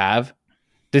all you have,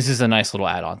 this is a nice little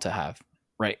add-on to have,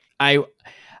 right?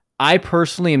 I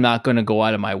personally am not going to go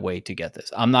out of my way to get this.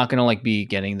 I'm not going to like be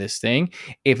getting this thing.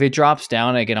 If it drops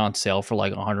down, I get on sale for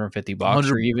like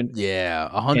 $150 or even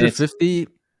 150.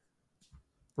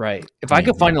 Right. If I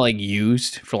could find it like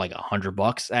used for like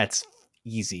 $100, that's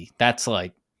easy. That's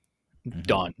like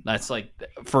done. That's like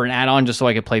for an add-on just so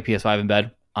I could play PS5 in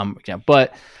bed.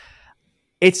 But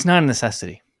it's not a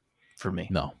necessity for me.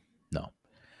 No.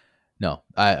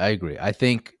 I agree. I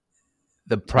think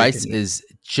the price is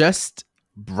just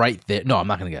right there. No, I'm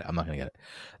not gonna get it.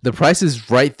 The price is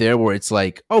right there where it's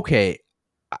like, okay,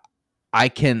 I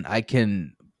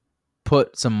can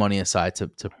put some money aside to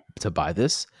buy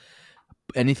this.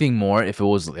 Anything more, if it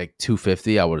was like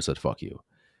 $250, I would have said fuck you.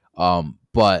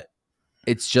 But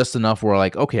it's just enough where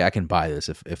like, okay, I can buy this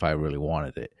if I really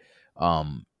wanted it.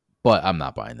 But I'm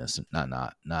not buying this.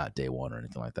 Not day one or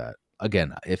anything like that.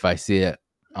 Again, if I see it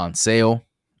on sale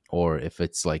or if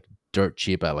it's like dirt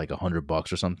cheap at like $100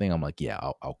 or something, I'm like, yeah,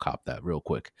 I'll cop that real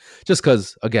quick. Just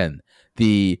because, again,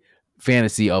 the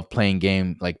fantasy of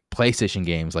playing like PlayStation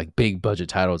games, like big budget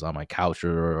titles on my couch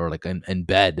or like in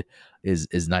bed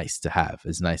is nice to have.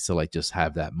 It's nice to like just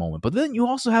have that moment. But then you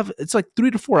also have, it's like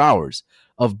 3 to 4 hours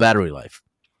of battery life,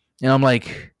 and I'm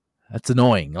like, that's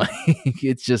annoying. Like,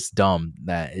 it's just dumb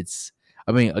that it's.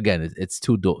 I mean, again, it's it's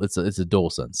a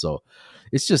DualSense, so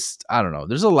it's just, I don't know.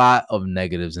 There's a lot of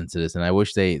negatives into this, and I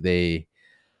wish they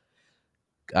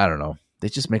I don't know. they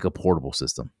just make a portable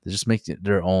system. They just make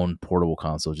their own portable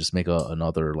console. Just make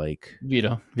another like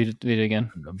Vita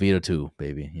again. Vita 2,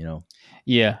 baby. Yeah.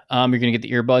 You're gonna get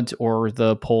the earbuds or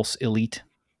the Pulse Elite.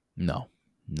 No,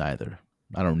 neither.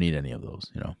 I don't need any of those.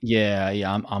 Yeah.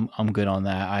 I'm good on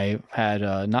that. I had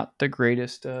not the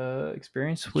greatest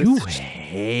experience with. You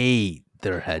hate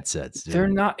their headsets, dude. They're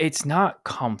not. It's not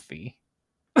comfy.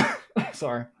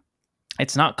 Sorry.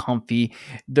 It's not comfy.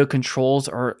 The controls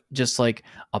are just like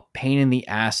a pain in the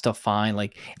ass to find.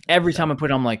 Like every time I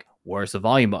put it, I'm like, where's the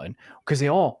volume button? Because they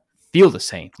all feel the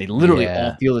same. They literally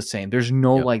all feel the same. There's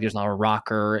no there's not a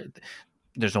rocker.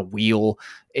 There's a wheel.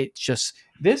 It's just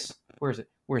this. Where is it?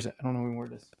 I don't know where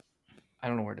it is. I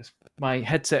don't know where it is. My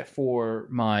headset for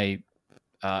my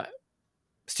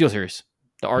SteelSeries,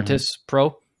 the Artis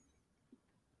Pro.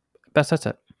 Best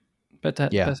headset. Best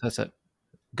headset.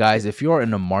 Guys, if you're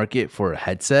in the market for a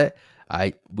headset,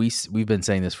 we've been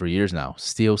saying this for years now.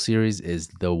 SteelSeries is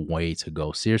the way to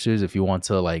go. SteelSeries, if you want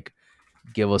to like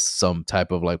give us some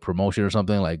type of like promotion or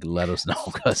something, like let us know,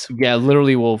 because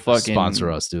literally we'll fucking sponsor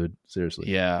us, dude. Seriously.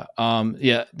 Yeah.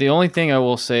 The only thing I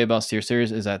will say about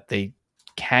SteelSeries is that they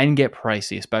can get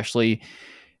pricey, especially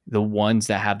the ones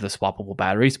that have the swappable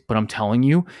batteries. But I'm telling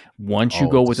you, once you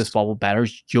go with the swappable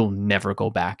batteries, you'll never go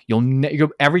back.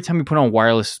 Every time you put on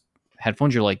wireless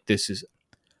headphones, you're like, this is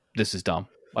dumb.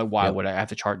 Like, why would I have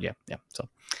to charge? Yeah. So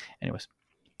anyways,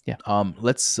 yeah.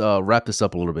 Let's wrap this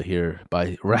up a little bit here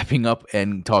by wrapping up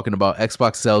and talking about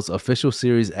Xbox sells official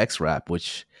Series X wrap,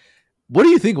 which, what do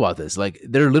you think about this? Like,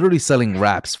 they're literally selling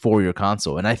wraps for your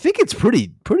console, and I think it's pretty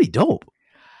dope.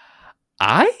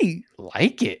 I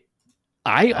like it.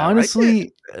 I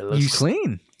honestly, it looks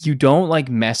clean. You don't like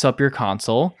mess up your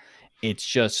console. It's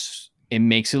just, it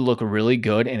makes it look really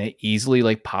good, and it easily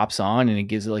like pops on, and it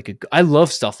gives it like I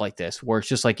love stuff like this where it's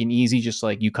just like an easy, just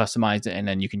like you customize it and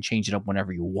then you can change it up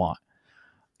whenever you want.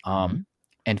 And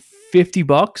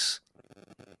 $50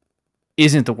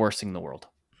 isn't the worst thing in the world,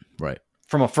 right?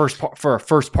 From for a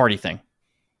first party thing.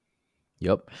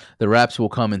 Yep. The wraps will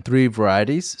come in 3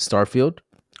 varieties: Starfield,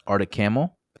 Arctic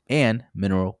Camel, and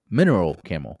Mineral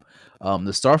Camel.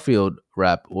 The Starfield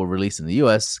wrap will release in the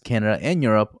US, Canada, and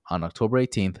Europe on October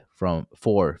 18th for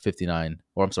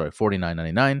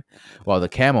 $49.99, while the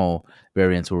Camel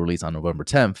variants will release on November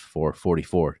 10th for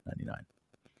 $44.99.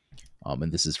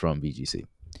 And this is from VGC.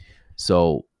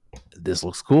 So this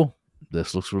looks cool.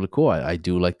 This looks really cool. I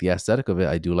do like the aesthetic of it.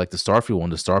 I do like the Starfield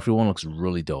one. The Starfield one looks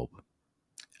really dope.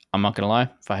 I'm not gonna lie.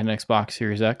 If I had an Xbox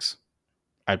Series X,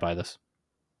 I'd buy this.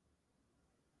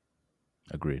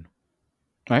 Agreed.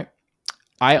 Right.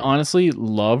 I honestly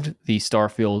loved the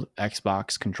Starfield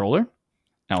Xbox controller.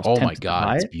 Oh my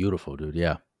god, it's beautiful, dude.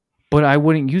 Yeah. But I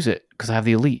wouldn't use it because I have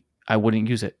the Elite. I wouldn't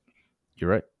use it. You're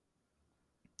right.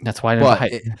 That's why I didn't buy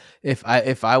it.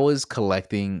 If I was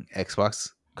collecting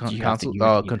Xbox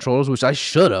console controllers, which I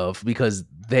should have, because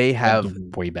they have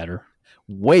way better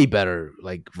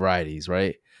like varieties,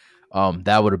 right?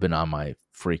 That would have been on my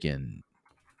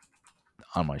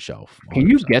shelf. 100%. Can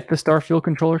you get the Starfield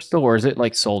controller still, or is it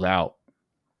like sold out?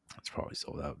 It's probably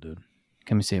sold out, dude.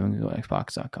 Can we see when we go to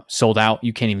Xbox.com? Sold out.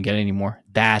 You can't even get it anymore.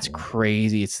 That's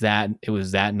crazy. It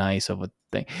was that nice of a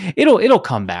thing. It'll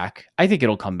come back. I think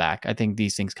it'll come back. I think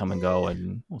these things come and go,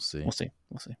 and we'll see.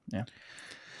 Yeah.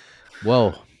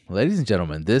 Well, ladies and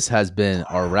gentlemen, this has been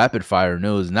our rapid fire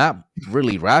news. Not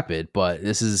really rapid, but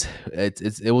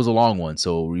it was a long one,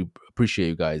 so we appreciate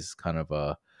you guys kind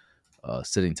of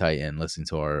sitting tight and listening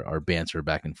to our banter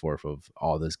back and forth of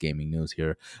all this gaming news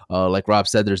here. Like Rob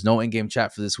said, there's no in-game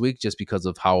chat for this week just because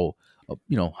of how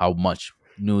much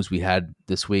news we had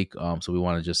this week. So we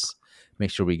want to just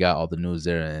make sure we got all the news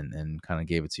there and kind of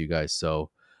gave it to you guys. So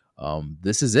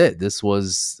this is it. This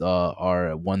was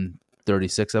our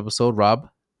 136 episode. Rob,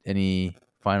 any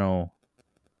final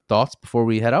thoughts before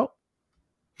we head out?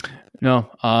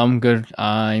 No, I'm good.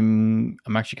 I'm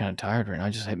actually kind of tired right now.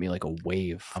 It just hit me like a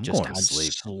wave. I'm going to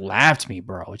sleep. Slapped me,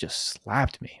 bro. It just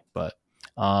slapped me. But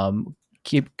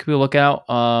keep a lookout.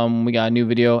 We got a new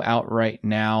video out right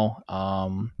now.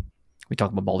 We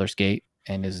talked about Baldur's Gate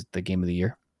and is the game of the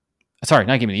year. Sorry,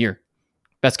 not game of the year.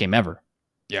 Best game ever.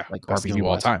 Yeah, like best RPG game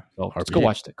of all time. So let's go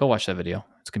watch it. Go watch that video.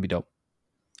 It's gonna be dope.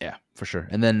 Yeah, for sure.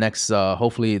 And then next,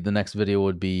 hopefully the next video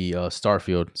would be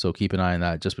Starfield. So keep an eye on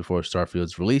that just before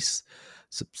Starfield's release,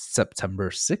 September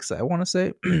 6th, I want to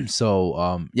say.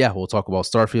 So yeah, we'll talk about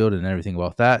Starfield and everything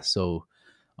about that. So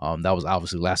that was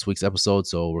obviously last week's episode.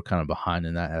 So we're kind of behind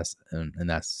in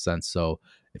that sense. So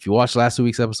if you watched last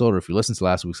week's episode or if you listened to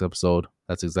last week's episode,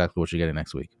 that's exactly what you're getting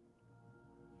next week.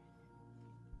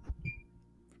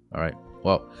 All right.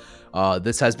 Well,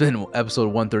 this has been episode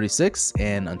 136,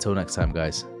 and until next time,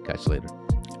 guys, catch you later.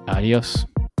 Adios.